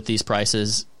happy with these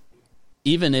prices,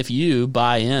 even if you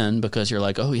buy in because you're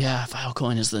like, oh yeah,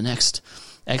 Filecoin is the next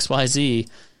XYZ,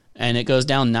 and it goes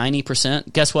down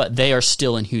 90%. Guess what? They are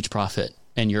still in huge profit,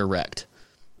 and you're wrecked.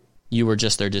 You were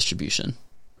just their distribution.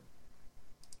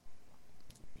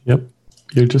 Yep.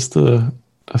 You're just a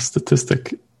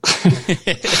statistic.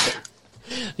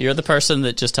 You're the person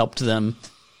that just helped them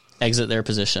exit their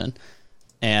position.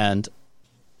 And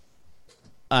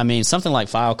I mean, something like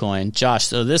Filecoin, Josh,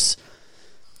 so this,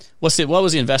 what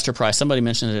was the investor price? Somebody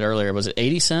mentioned it earlier. Was it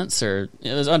 80 cents or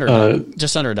it was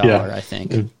just under $1, I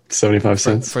think. 75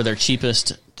 cents. For their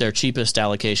cheapest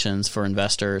allocations for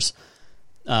investors.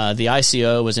 The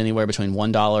ICO was anywhere between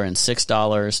 $1 and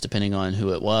 $6, depending on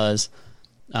who it was.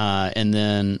 And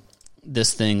then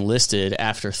this thing listed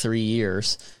after 3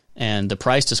 years. And the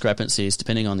price discrepancies,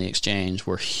 depending on the exchange,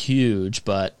 were huge,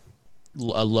 but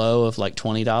a low of like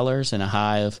 $20 and a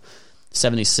high of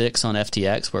 76 on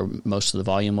FTX, where most of the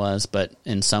volume was, but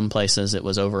in some places it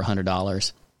was over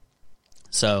 $100.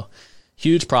 So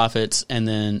huge profits, and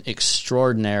then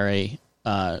extraordinary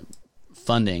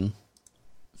funding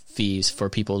fees for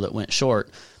people that went short.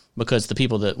 because the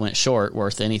people that went short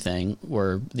worth anything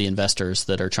were the investors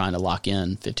that are trying to lock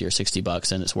in $50 or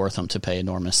 $60, and it's worth them to pay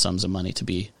enormous sums of money to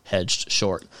be hedged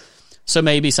short. So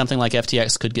maybe something like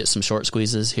FTX could get some short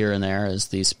squeezes here and there as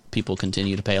these people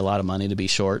continue to pay a lot of money to be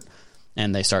short,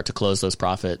 and they start to close those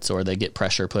profits, or they get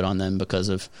pressure put on them because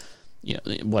of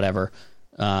whatever.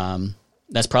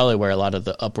 That's probably where a lot of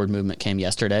the upward movement came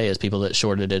yesterday, is people that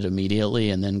shorted it immediately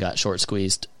and then got short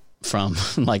squeezed from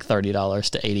like $30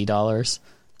 to $80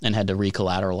 and had to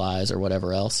recollateralize or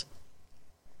whatever else.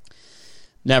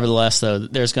 Nevertheless, though,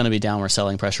 there's going to be downward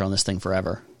selling pressure on this thing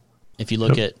forever. If you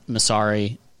look at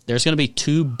Messari, there's going to be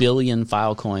 2 billion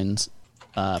Filecoins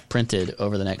printed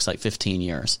over the next 15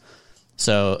 years.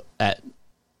 So at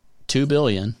 2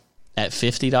 billion at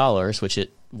 $50, which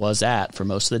it was at for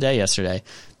most of the day yesterday,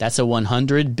 that's a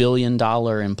 $100 billion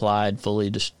implied fully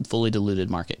diluted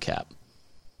market cap.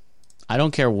 I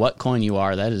don't care what coin you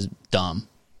are, that is dumb.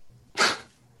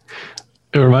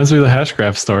 It reminds me of the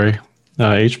Hashgraph story,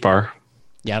 H-bar.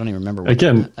 Yeah, I don't even remember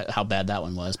how bad that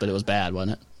one was, but it was bad,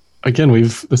 wasn't it? Again,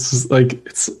 this is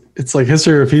it's like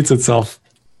history repeats itself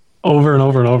over and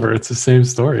over and over. It's the same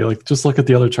story. Like, just look at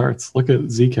the other charts. Look at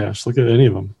Zcash. Look at any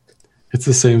of them. It's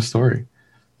the same story.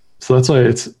 So that's why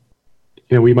it's,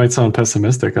 we might sound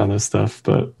pessimistic on this stuff,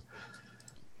 but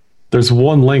there's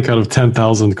one link out of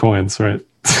 10,000 coins, right?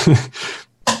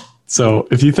 So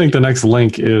if you think the next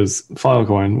link is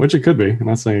Filecoin, which it could be, I'm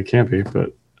not saying it can't be,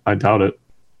 but I doubt it.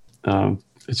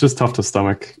 It's just tough to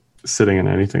stomach sitting in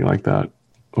anything like that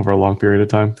over a long period of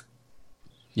time.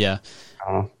 Yeah.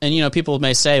 And, people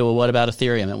may say, well, what about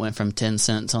Ethereum? It went from 10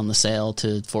 cents on the sale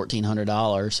to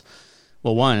 $1,400.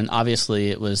 Well, one, obviously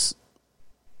it was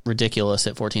ridiculous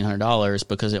at $1,400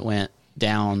 because it went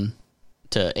down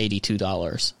to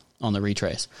 $82 on the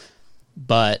retrace.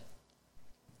 But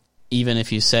even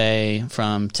if you say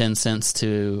from 10 cents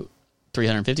to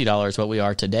 $350, what we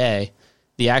are today,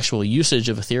 the actual usage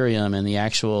of Ethereum and the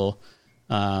actual,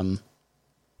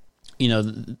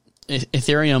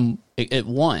 Ethereum, it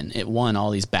won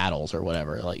all these battles or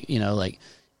whatever.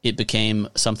 It became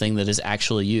something that is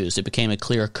actually used. It became a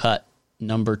clear cut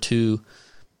number 2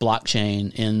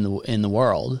 blockchain in the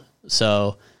world.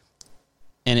 So,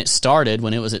 and it started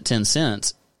when it was at 10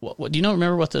 cents. What do you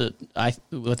remember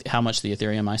how much the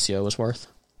Ethereum ICO was worth?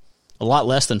 A lot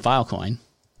less than Filecoin.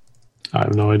 I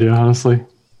have no idea, honestly.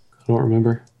 I don't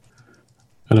remember.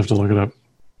 I'd have to look it up.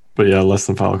 But yeah, less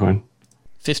than Filecoin.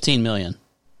 15 million.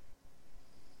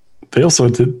 They also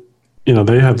did,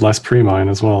 they had less pre-mine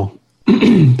as well.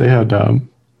 They had,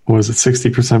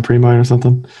 60% pre-mine or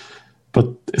something? But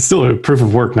it's still a proof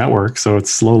of work network, so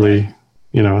it's slowly,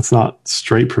 it's not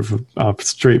straight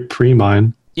straight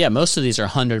pre-mine. Yeah, most of these are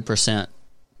 100%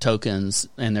 tokens,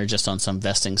 and they're just on some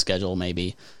vesting schedule,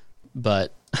 maybe.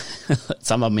 But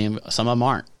some of them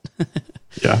aren't.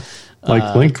 Yeah,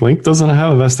 Link doesn't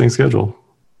have a vesting schedule.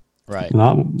 Right.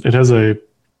 It has a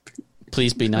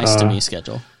please be nice to me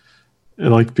schedule.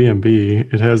 Like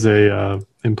BNB, it has a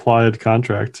implied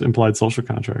social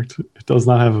contract. It does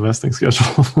not have a vesting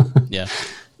schedule. Yeah.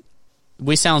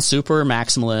 We sound super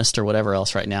maximalist or whatever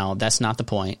else right now. That's not the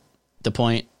point. The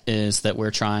point is that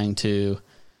we're trying to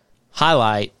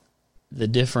highlight the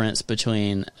difference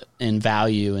between in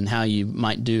value and how you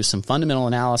might do some fundamental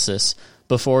analysis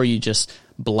before you just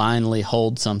blindly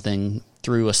hold something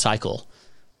through a cycle.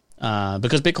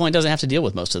 Because Bitcoin doesn't have to deal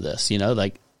with most of this,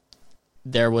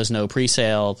 there was no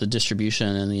pre-sale, the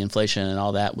distribution and the inflation and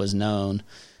all that was known,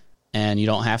 and you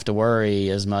don't have to worry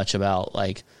as much about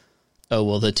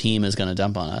the team is going to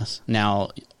dump on us. Now,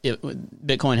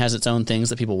 Bitcoin has its own things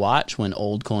that people watch when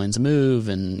old coins move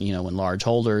and, when large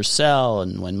holders sell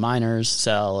and when miners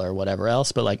sell or whatever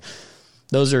else. But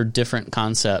those are different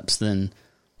concepts than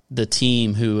the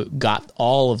team who got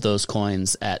all of those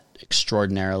coins at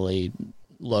extraordinarily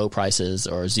low prices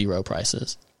or zero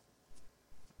prices.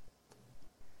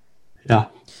 Yeah.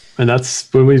 And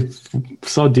that's when we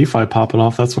saw DeFi popping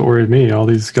off. That's what worried me. All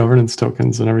these governance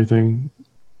tokens and everything,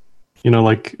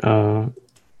 Uni.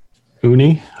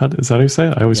 Is that how you say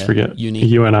it? I always forget. Uni.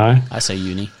 UNI. I say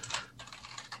Uni.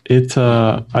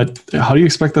 How do you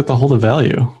expect that to hold a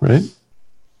value, right?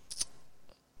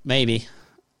 Maybe.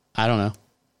 I don't know.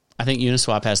 I think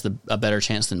Uniswap has a better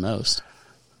chance than most.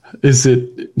 Do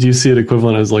you see it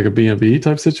equivalent as like a BNB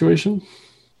type situation?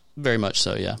 Very much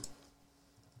so, yeah.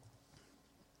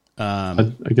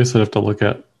 I guess I'd have to look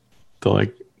at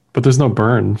but there's no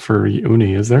burn for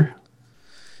Uni, is there?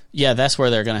 Yeah, that's where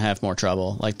they're going to have more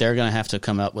trouble. They're going to have to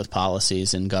come up with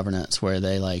policies and governance where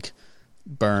they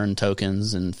burn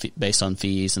tokens and based on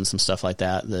fees and some stuff like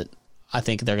that I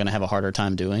think they're going to have a harder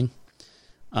time doing.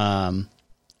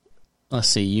 let's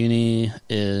see, Uni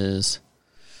is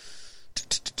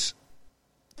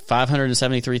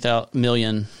 573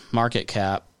 million market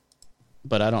cap,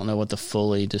 but I don't know what the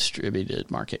fully distributed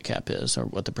market cap is or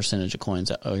what the percentage of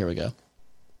coins. Oh, here we go.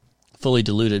 Fully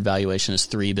diluted valuation is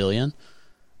 $3 billion.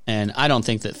 And I don't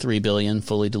think that $3 billion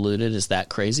fully diluted is that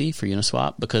crazy for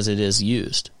Uniswap because it is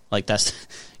used. Like that's,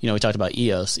 we talked about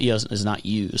EOS. EOS is not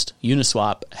used.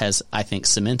 Uniswap has, I think,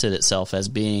 cemented itself as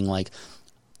being like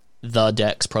the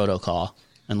DEX protocol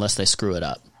unless they screw it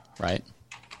up, right?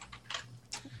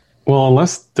 Well,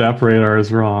 unless DappRadar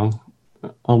is wrong,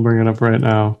 I'll bring it up right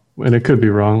now. And it could be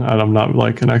wrong. I'm not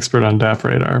like an expert on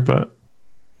DappRadar, but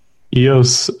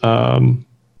EOS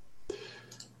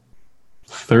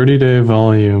 30-day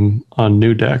volume on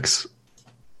Nudex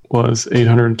was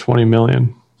 820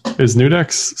 million. Is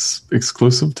Nudex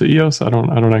exclusive to EOS? I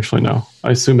don't actually know.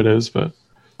 I assume it is, but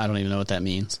I don't even know what that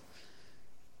means.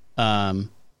 Well,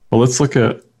 let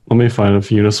me find if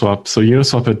Uniswap. So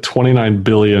Uniswap had 29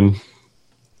 billion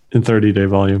in 30-day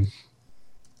volume.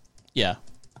 Yeah.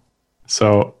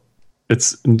 So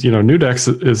it's,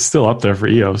 Nudex is still up there for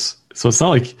EOS. So it's not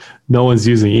like no one's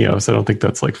using EOS. I don't think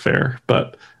that's like fair,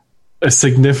 but a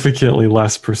significantly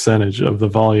less percentage of the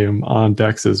volume on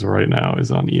DEXs right now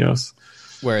is on EOS.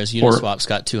 Whereas Uniswap's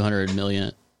got 200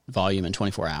 million volume in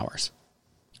 24 hours.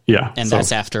 Yeah. And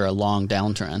that's after a long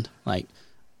downtrend. Like,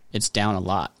 it's down a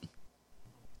lot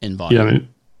in volume. Yeah, I mean,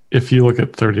 if you look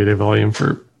at 30-day volume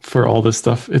for all this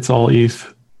stuff, it's all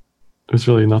ETH. There's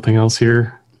really nothing else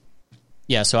here.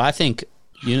 Yeah, so I think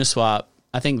Uniswap,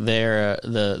 I think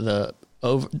the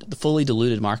fully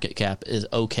diluted market cap is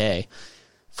okay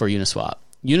for Uniswap.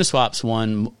 Uniswap's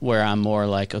one where I'm more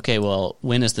like, okay, well,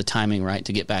 when is the timing right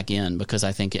to get back in? Because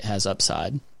I think it has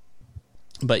upside.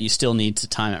 But you still need to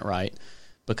time it right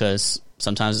because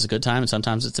sometimes it's a good time and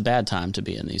sometimes it's a bad time to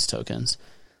be in these tokens.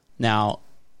 Now,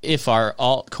 if our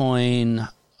altcoin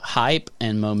hype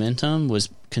and momentum was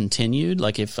continued,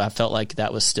 like if I felt like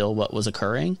that was still what was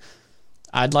occurring,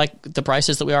 I'd like the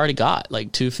prices that we already got,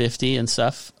 like $250 and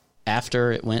stuff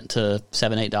after it went to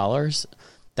 $7, $8.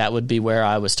 That would be where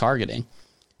I was targeting.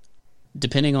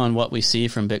 Depending on what we see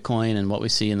from Bitcoin and what we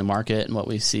see in the market and what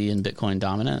we see in Bitcoin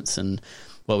dominance and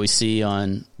what we see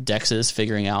on DEXs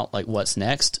figuring out like what's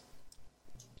next,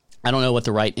 I don't know what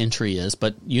the right entry is,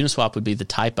 but Uniswap would be the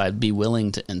type I'd be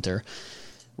willing to enter.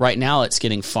 Right now it's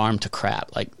getting farmed to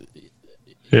crap. Like,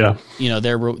 yeah,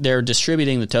 they're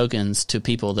distributing the tokens to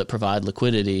people that provide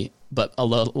liquidity, but a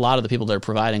lot of the people that are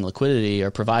providing liquidity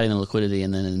are providing the liquidity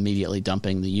and then immediately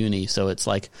dumping the Uni. So it's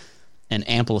like an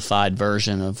amplified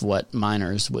version of what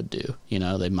miners would do.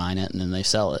 They mine it and then they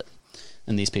sell it.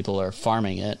 And these people are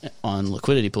farming it on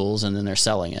liquidity pools and then they're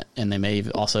selling it. And they may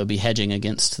also be hedging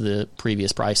against the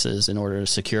previous prices in order to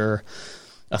secure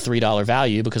a $3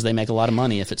 value because they make a lot of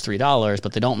money if it's $3,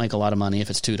 but they don't make a lot of money if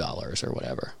it's $2 or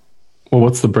whatever. Well,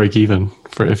 what's the break even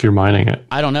for if you're mining it?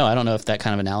 I don't know. I don't know if that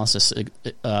kind of analysis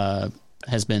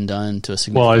has been done to a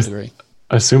significant degree.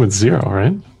 I assume it's zero,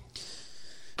 right?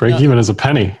 Break even is a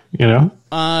penny,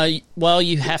 Well,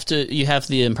 you have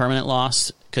the impermanent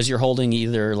loss because you're holding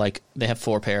either like they have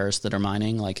 4 pairs that are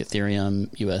mining, like Ethereum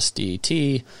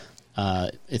USDT,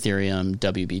 Ethereum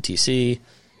WBTC.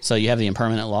 So you have the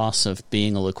impermanent loss of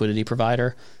being a liquidity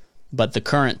provider, but the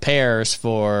current pairs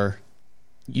for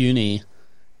Uni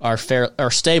are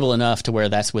stable enough to where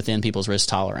that's within people's risk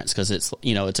tolerance because it's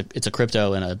it's a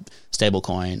crypto and a stable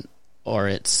coin, or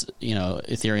it's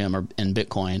Ethereum and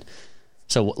Bitcoin.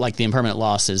 So like the impermanent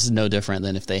loss is no different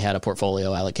than if they had a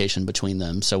portfolio allocation between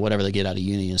them. So whatever they get out of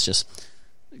Uni is just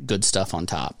good stuff on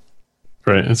top.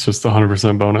 Right. It's just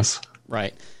 100% bonus.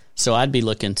 Right. So I'd be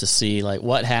looking to see like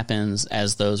what happens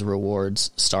as those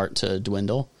rewards start to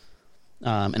dwindle.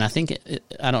 And I think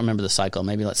I don't remember the cycle.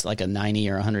 Maybe that's like a 90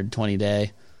 or 120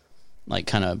 day like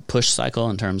kind of push cycle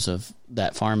in terms of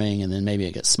that farming, and then maybe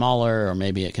it gets smaller, or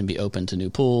maybe it can be open to new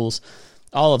pools.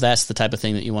 All of that's the type of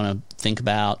thing that you want to think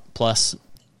about, plus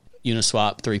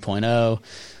Uniswap 3.0,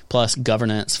 plus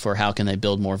governance for how can they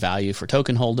build more value for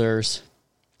token holders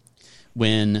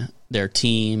when their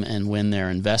team and when their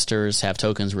investors have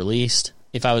tokens released.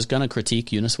 If I was going to critique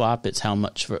Uniswap, it's how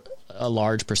much a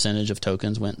large percentage of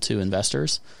tokens went to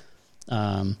investors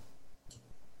who,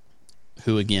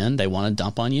 again, they want to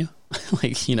dump on you.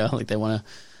 Like they want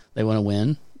to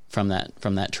win from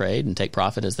that trade and take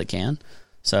profit as they can.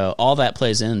 So all that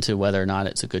plays into whether or not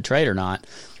it's a good trade or not.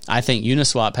 I think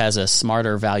Uniswap has a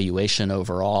smarter valuation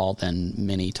overall than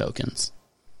many tokens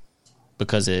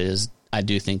because I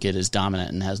do think it is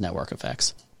dominant and has network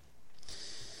effects.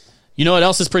 You know what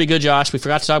else is pretty good, Josh? We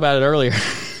forgot to talk about it earlier.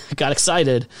 I got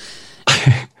excited.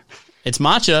 It's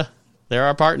Matcha. They're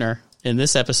our partner. in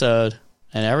this episode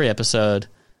and every episode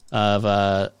of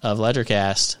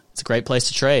LedgerCast, it's a great place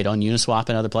to trade on Uniswap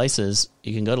and other places.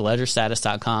 You can go to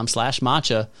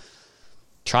ledgerstatus.com/matcha.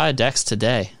 Try a DEX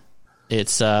today.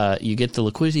 It's you get the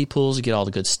liquidity pools, you get all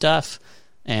the good stuff,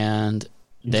 and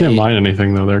you can't mine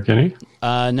anything though there, can you?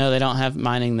 No, they don't have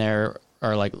mining there,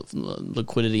 or like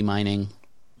liquidity mining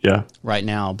right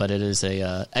now, but it is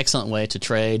a excellent way to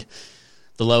trade.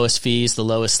 The lowest fees, the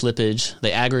lowest slippage.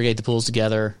 They aggregate the pools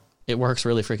together. It works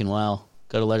really freaking well.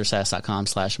 Go to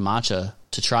ledgerstatus.com/matcha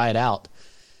to try it out.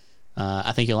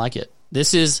 I think you'll like it.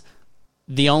 This is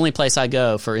the only place I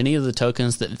go for any of the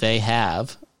tokens that they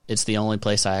have. It's the only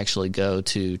place I actually go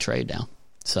to trade now.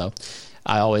 So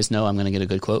I always know I'm going to get a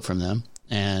good quote from them.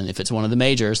 And if it's one of the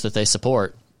majors that they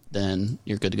support, then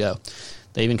you're good to go.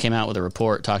 They even came out with a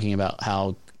report talking about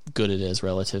how good it is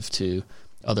relative to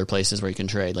other places where you can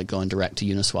trade, like going direct to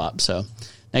Uniswap. So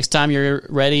next time you're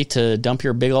ready to dump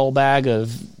your big old bag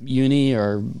of Uni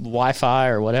or Wi-Fi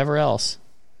or whatever else,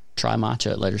 try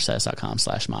Matcha at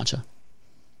ledgerstatus.com/matcha.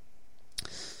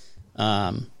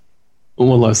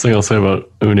 One last thing I'll say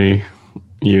about Uni,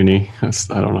 I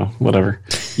don't know, whatever.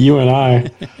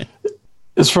 UNI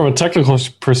is from a technical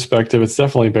perspective, it's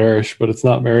definitely bearish, but it's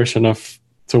not bearish enough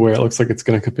to where it looks like it's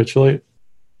going to capitulate.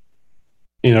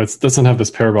 You know, it doesn't have this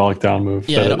parabolic down move.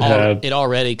 Yeah, it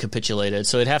already capitulated,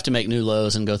 so it'd have to make new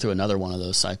lows and go through another one of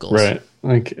those cycles. Right.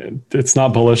 Like, it's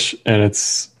not bullish, and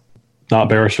it's not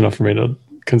bearish enough for me to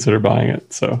consider buying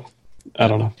it. So, I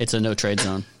don't know. It's a no trade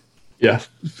zone. Yeah,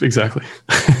 exactly.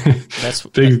 That's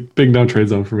big no trade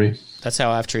zone for me. That's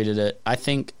how I've treated it. I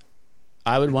think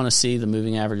I would want to see the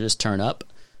moving averages turn up.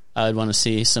 I would want to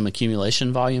see some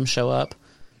accumulation volume show up.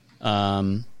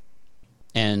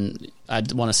 And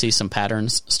I'd want to see some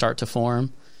patterns start to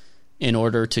form in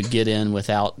order to get in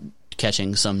without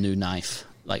catching some new knife,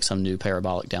 like some new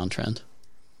parabolic downtrend.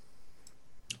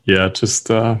 Yeah,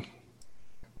 just I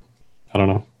don't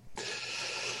know.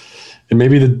 And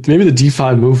maybe the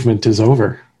DeFi movement is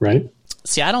over, right?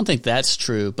 See, I don't think that's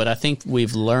true, but I think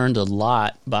we've learned a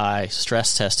lot by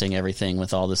stress testing everything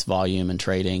with all this volume and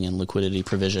trading and liquidity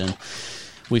provision.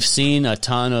 We've seen a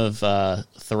ton of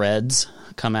threads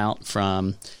come out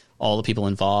from all the people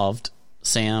involved.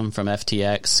 Sam from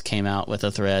FTX came out with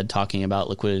a thread talking about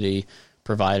liquidity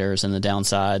providers and the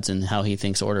downsides and how he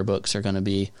thinks order books are going to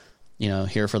be,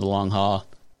 here for the long haul.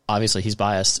 Obviously, he's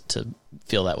biased to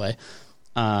feel that way.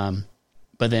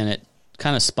 But then it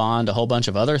kind of spawned a whole bunch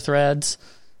of other threads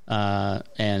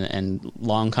and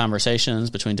long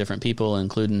conversations between different people,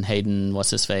 including Hayden,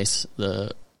 what's-his-face,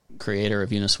 the creator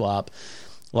of Uniswap.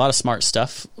 A lot of smart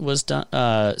stuff was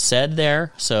said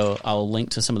there, so I'll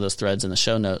link to some of those threads in the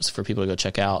show notes for people to go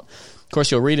check out. Of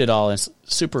course, you'll read it all. It's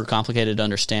super complicated to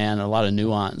understand, a lot of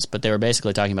nuance, but they were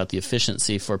basically talking about the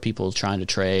efficiency for people trying to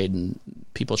trade and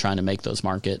people trying to make those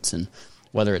markets and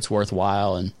whether it's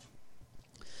worthwhile. And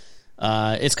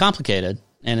it's complicated,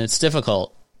 and it's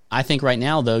difficult. I think right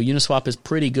now, though, Uniswap is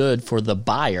pretty good for the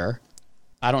buyer.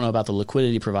 I don't know about the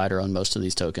liquidity provider on most of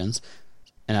these tokens.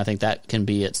 And I think that can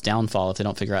be its downfall if they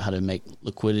don't figure out how to make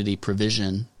liquidity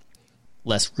provision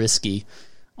less risky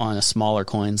on a smaller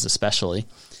coins especially.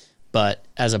 But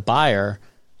as a buyer,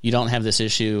 you don't have this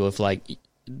issue of like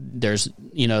there's,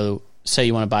 say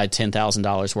you want to buy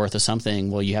 $10,000 worth of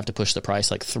something. Well, you have to push the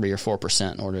price like 3 or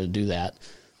 4% in order to do that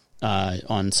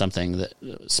on something that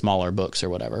smaller books or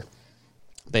whatever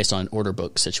based on an order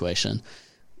book situation.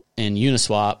 In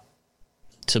Uniswap,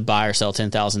 to buy or sell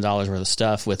 $10,000 worth of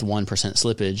stuff with 1%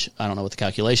 slippage, I don't know what the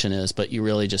calculation is, but you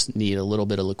really just need a little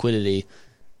bit of liquidity,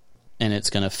 and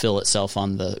it's going to fill itself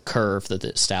on the curve that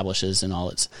it establishes and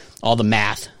all the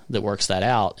math that works that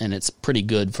out, and it's pretty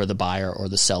good for the buyer or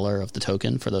the seller of the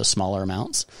token for those smaller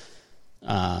amounts.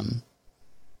 And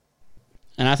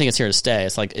I think it's here to stay.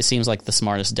 It seems like the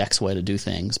smartest DEX way to do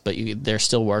things, but they're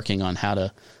still working on how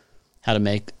to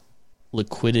make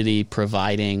liquidity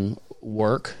providing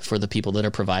work for the people that are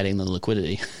providing the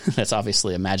liquidity. That's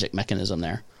obviously a magic mechanism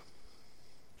there.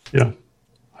 Yeah.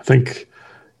 I think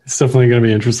it's definitely going to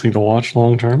be interesting to watch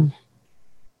long term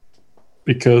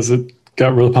because it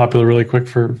got really popular really quick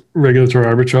for regulatory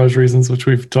arbitrage reasons, which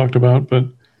we've talked about, but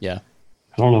yeah,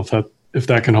 I don't know if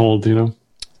that can hold, Yeah.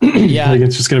 I think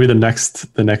it's just going to be the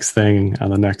next thing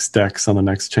on the next DEX on the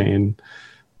next chain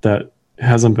that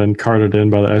hasn't been carted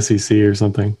in by the SEC or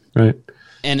something, right?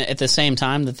 And at the same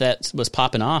time that was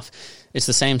popping off, it's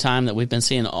the same time that we've been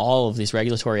seeing all of these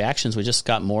regulatory actions. We just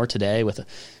got more today with,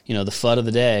 the FUD of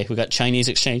the day. We got Chinese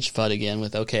exchange FUD again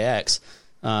with OKX.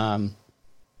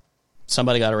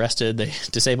 Somebody got arrested. They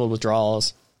disabled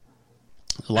withdrawals.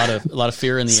 A lot of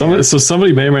fear in the air. So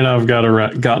somebody may or may not have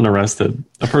gotten arrested.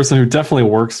 A person who definitely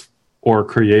works or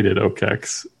created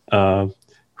OKEx,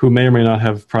 who may or may not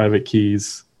have private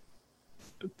keys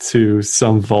to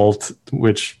some vault,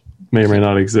 which may or may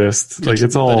not exist. Like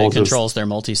it's all but it just controls their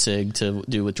multi-sig to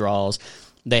do withdrawals.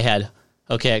 They had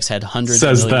OKX had hundreds.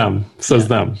 Says of million,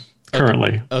 them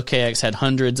currently. OKX had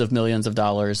hundreds of millions of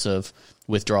dollars of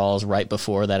withdrawals right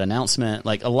before that announcement.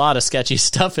 Like a lot of sketchy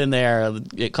stuff in there.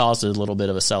 It caused a little bit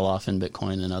of a sell-off in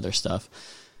Bitcoin and other stuff.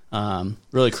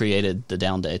 Really created the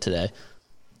down day today.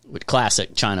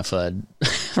 Classic China FUD,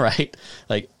 right?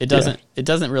 Like it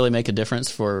doesn't really make a difference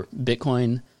for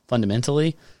Bitcoin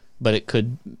fundamentally, but it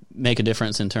could make a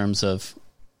difference in terms of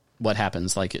what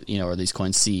happens. Like, you know, are these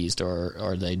coins seized or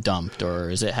are they dumped or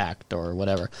is it hacked or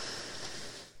whatever?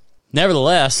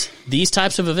 Nevertheless, these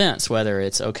types of events, whether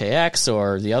it's OKX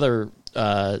or the other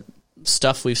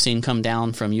stuff we've seen come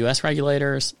down from U.S.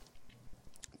 regulators,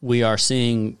 we are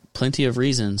seeing plenty of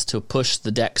reasons to push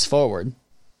the DEX forward.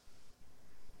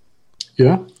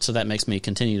 Yeah. So that makes me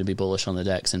continue to be bullish on the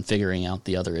DEX and figuring out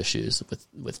the other issues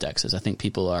with DEXs. I think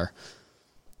people are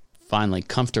finally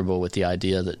comfortable with the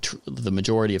idea that the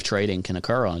majority of trading can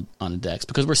occur on a DEX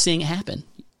because we're seeing it happen.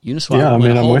 Uniswap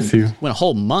I'm with you. Went a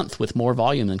whole month with more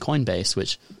volume than Coinbase,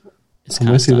 which is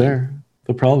I'm with you there.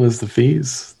 The problem is the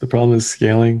fees. The problem is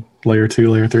scaling layer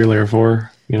 2, layer 3, layer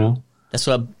 4, you know? That's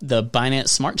what the Binance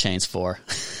Smart Chain's for.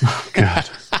 Oh, God.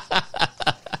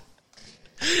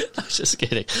 I was just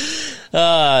kidding.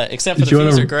 Except for the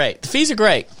fees are great. The fees are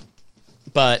great,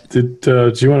 but do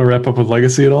you want to wrap up with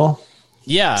Legacy at all?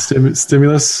 Yeah.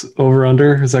 Stimulus over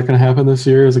under, is that going to happen this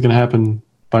year? Is it going to happen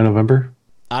by November?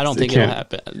 I don't think it'll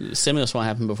happen. Stimulus won't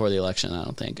happen before the election, I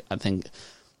don't think. I think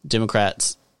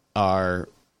Democrats are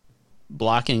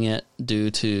blocking it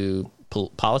due to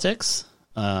politics,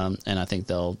 and I think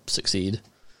they'll succeed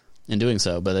in doing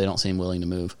so, but they don't seem willing to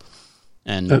move.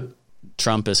 And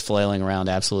Trump is flailing around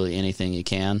absolutely anything he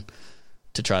can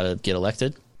to try to get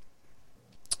elected.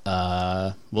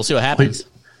 We'll see what happens.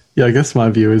 Yeah, I guess my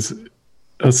view is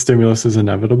a stimulus is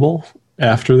inevitable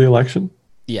after the election.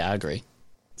 Yeah, I agree.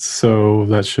 So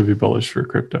that should be bullish for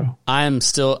crypto. I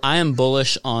am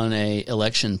bullish on a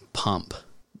election pump.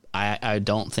 I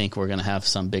don't think we're going to have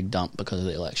some big dump because of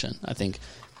the election. I think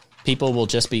people will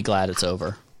just be glad it's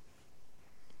over.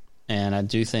 And I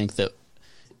do think that,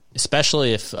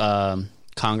 especially if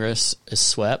Congress is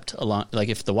swept along, like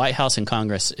if the White House and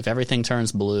Congress, if everything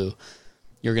turns blue,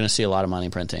 you're going to see a lot of money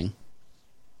printing,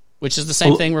 which is the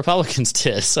same thing Republicans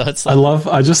did. So it's like,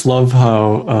 I just love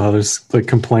how there's like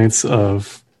complaints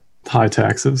of high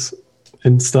taxes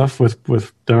and stuff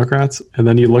with Democrats, and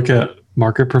then you look at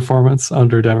market performance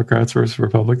under Democrats versus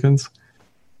Republicans,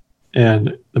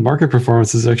 and the market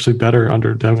performance is actually better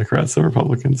under Democrats than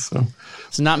Republicans. So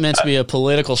it's not meant to be a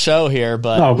political show here,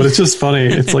 but no, but it's just funny.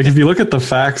 It's like if you look at the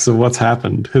facts of what's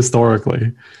happened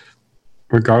historically,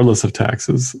 regardless of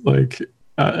taxes, like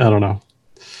I don't know.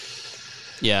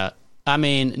 Yeah, I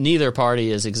mean, neither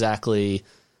party is exactly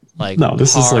like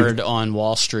this hard is like, on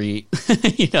Wall Street.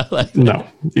 You know, like no,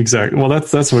 exactly. Well,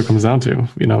 that's what it comes down to.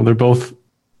 You know, they're both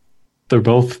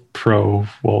pro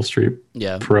Wall Street,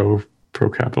 pro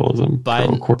capitalism,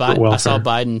 pro corporate welfare. I saw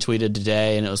Biden tweeted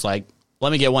today, and it was like,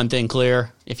 let me get one thing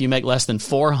clear: if you make less than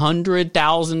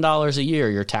 $400,000 a year,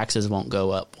 your taxes won't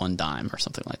go up one dime or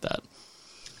something like that.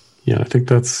 Yeah, I think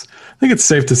it's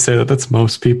safe to say that that's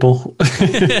most people.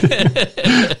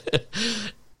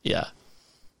 Yeah.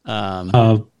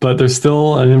 But there's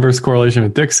still an inverse correlation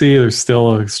with Dixie. There's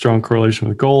still a strong correlation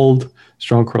with gold,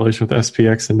 strong correlation with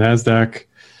SPX and NASDAQ.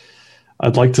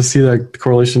 I'd like to see that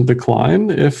correlation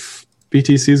decline if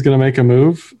BTC is going to make a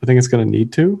move. I think it's going to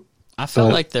need to. I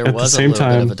felt like there was a little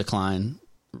bit of a decline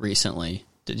recently.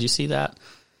 Did you see that?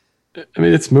 I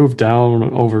mean, it's moved down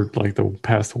over like the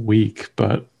past week,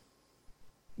 but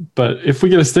if we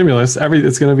get a stimulus,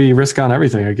 it's going to be risk on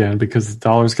everything again because the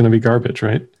dollar's going to be garbage,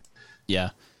 right? Yeah.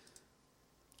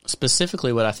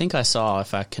 Specifically, what I think I saw,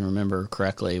 if I can remember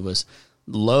correctly, was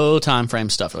low time frame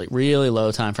stuff, like really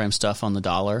low time frame stuff on the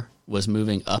dollar was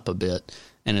moving up a bit,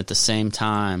 and at the same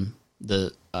time,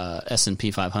 the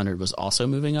S&P 500 was also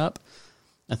moving up.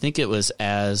 I think it was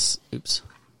ran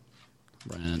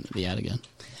the ad again.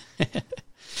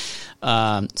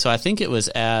 So I think it was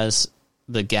as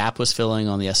the gap was filling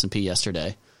on the S&P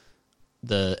yesterday.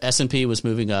 The S&P was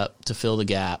moving up to fill the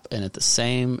gap, and at the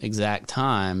same exact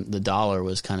time, the dollar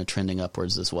was kind of trending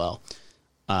upwards as well.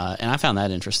 And I found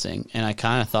that interesting. And I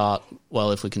kind of thought,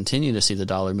 well, if we continue to see the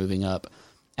dollar moving up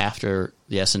after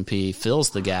the S&P fills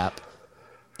the gap,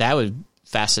 that would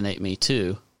fascinate me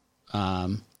too.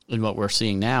 And what we're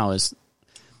seeing now is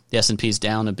the S&P is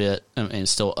down a bit and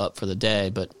still up for the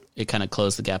day, but it kind of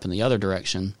closed the gap in the other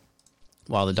direction,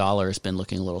 while the dollar has been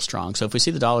looking a little strong. So if we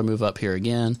see the dollar move up here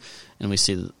again and we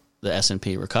see the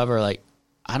S&P recover, like,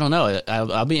 I don't know.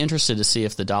 I'll be interested to see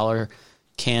if the dollar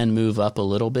can move up a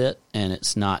little bit and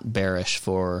it's not bearish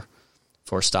for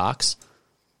stocks.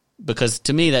 Because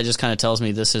to me, that just kind of tells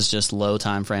me this is just low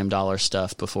time frame dollar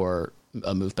stuff before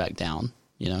a move back down,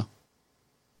 you know?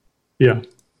 Yeah.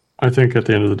 I think at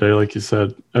the end of the day, like you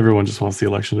said, everyone just wants the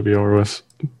election to be over with.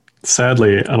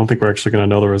 Sadly, I don't think we're actually going to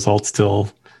know the results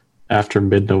till after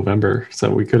mid-November. So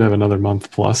we could have another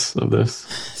month plus of this.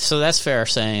 So that's fair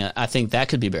saying. I think that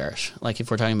could be bearish. Like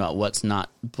if we're talking about what's not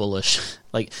bullish,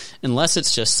 like unless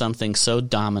it's just something so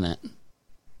dominant,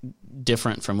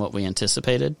 different from what we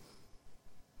anticipated,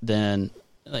 then,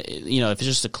 you know, if it's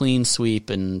just a clean sweep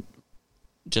and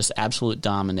just absolute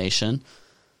domination,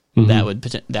 that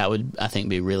would I think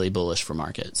be really bullish for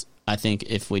markets. I think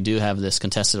if we do have this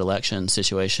contested election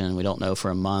situation, we don't know for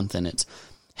a month, and it's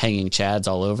hanging chads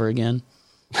all over again,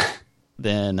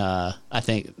 then I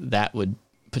think that would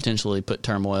potentially put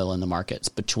turmoil in the markets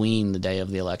between the day of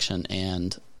the election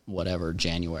and whatever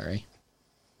January.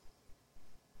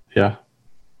 Yeah.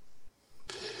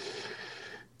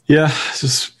 Yeah,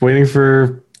 just waiting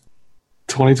for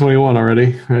 2021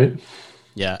 already, right?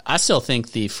 Yeah, I still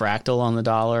think the fractal on the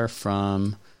dollar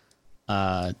from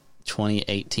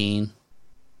 2018,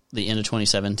 the end of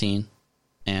 2017,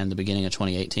 and the beginning of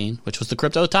 2018, which was the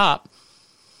crypto top,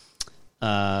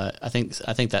 I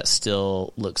think that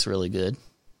still looks really good.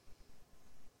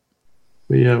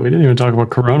 We didn't even talk about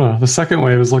Corona. The second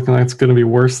wave is looking like it's going to be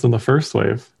worse than the first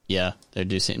wave. Yeah, they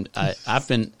do seem. I've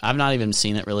not even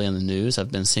seen it really in the news.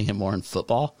 I've been seeing it more in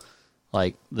football,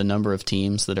 like the number of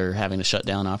teams that are having to shut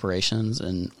down operations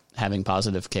and having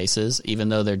positive cases, even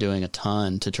though they're doing a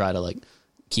ton to try to like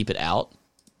keep it out.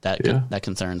 That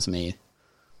concerns me.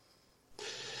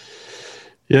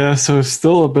 Yeah, so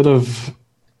still a bit of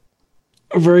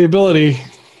variability.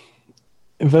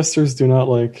 Investors do not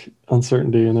like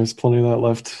uncertainty, and there's plenty of that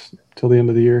left till the end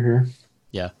of the year here.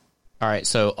 Yeah. All right,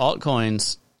 so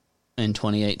altcoins in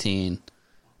 2018,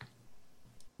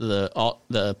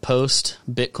 the post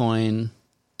Bitcoin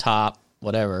top,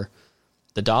 whatever,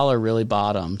 the dollar really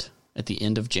bottomed at the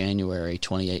end of January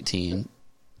 2018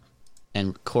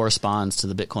 and corresponds to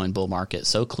the Bitcoin bull market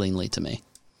so cleanly to me.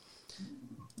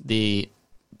 The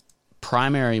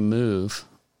primary move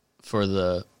for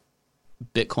the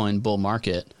Bitcoin bull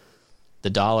market, the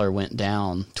dollar went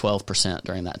down 12%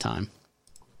 during that time.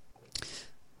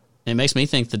 It makes me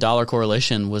think the dollar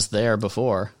correlation was there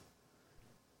before.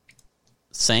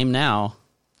 Same now,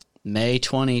 May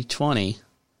 2020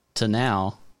 to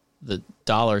now, the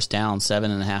dollar's down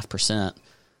 7.5%,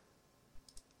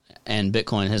 and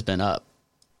Bitcoin has been up.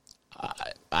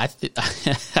 I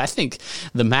think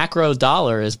the macro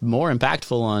dollar is more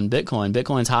impactful on Bitcoin.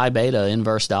 Bitcoin's high beta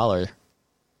inverse dollar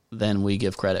than we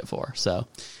give credit for. So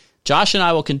Josh and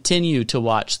I will continue to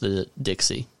watch the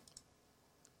Dixie.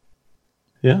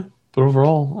 Yeah, but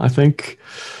overall, I think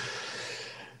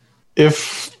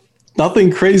if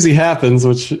nothing crazy happens,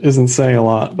 which isn't saying a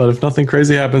lot, but if nothing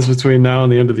crazy happens between now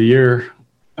and the end of the year,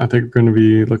 I think we're going to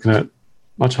be looking at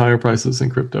much higher prices in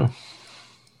crypto.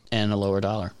 And a lower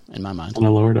dollar, in my mind. And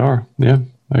a lower dollar. Yeah,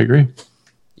 I agree.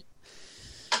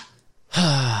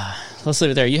 Let's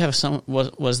leave it there. You have some.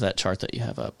 What was that chart that you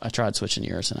have up? I tried switching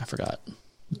yours and I forgot.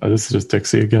 This is just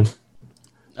Dixie again.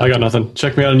 I got nothing.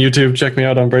 Check me out on YouTube. Check me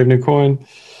out on Brave New Coin.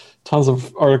 Tons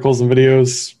of articles and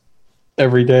videos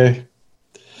every day.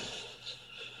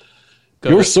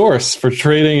 Your source for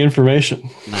trading information.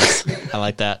 Nice. I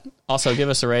like that. Also, give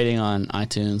us a rating on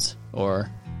iTunes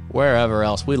or wherever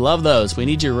else. We love those. We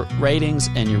need your ratings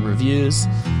and your reviews.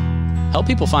 Help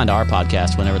people find our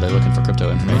podcast whenever they're looking for crypto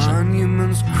information.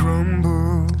 Monuments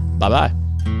crumble. Bye-bye.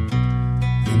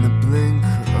 In the blink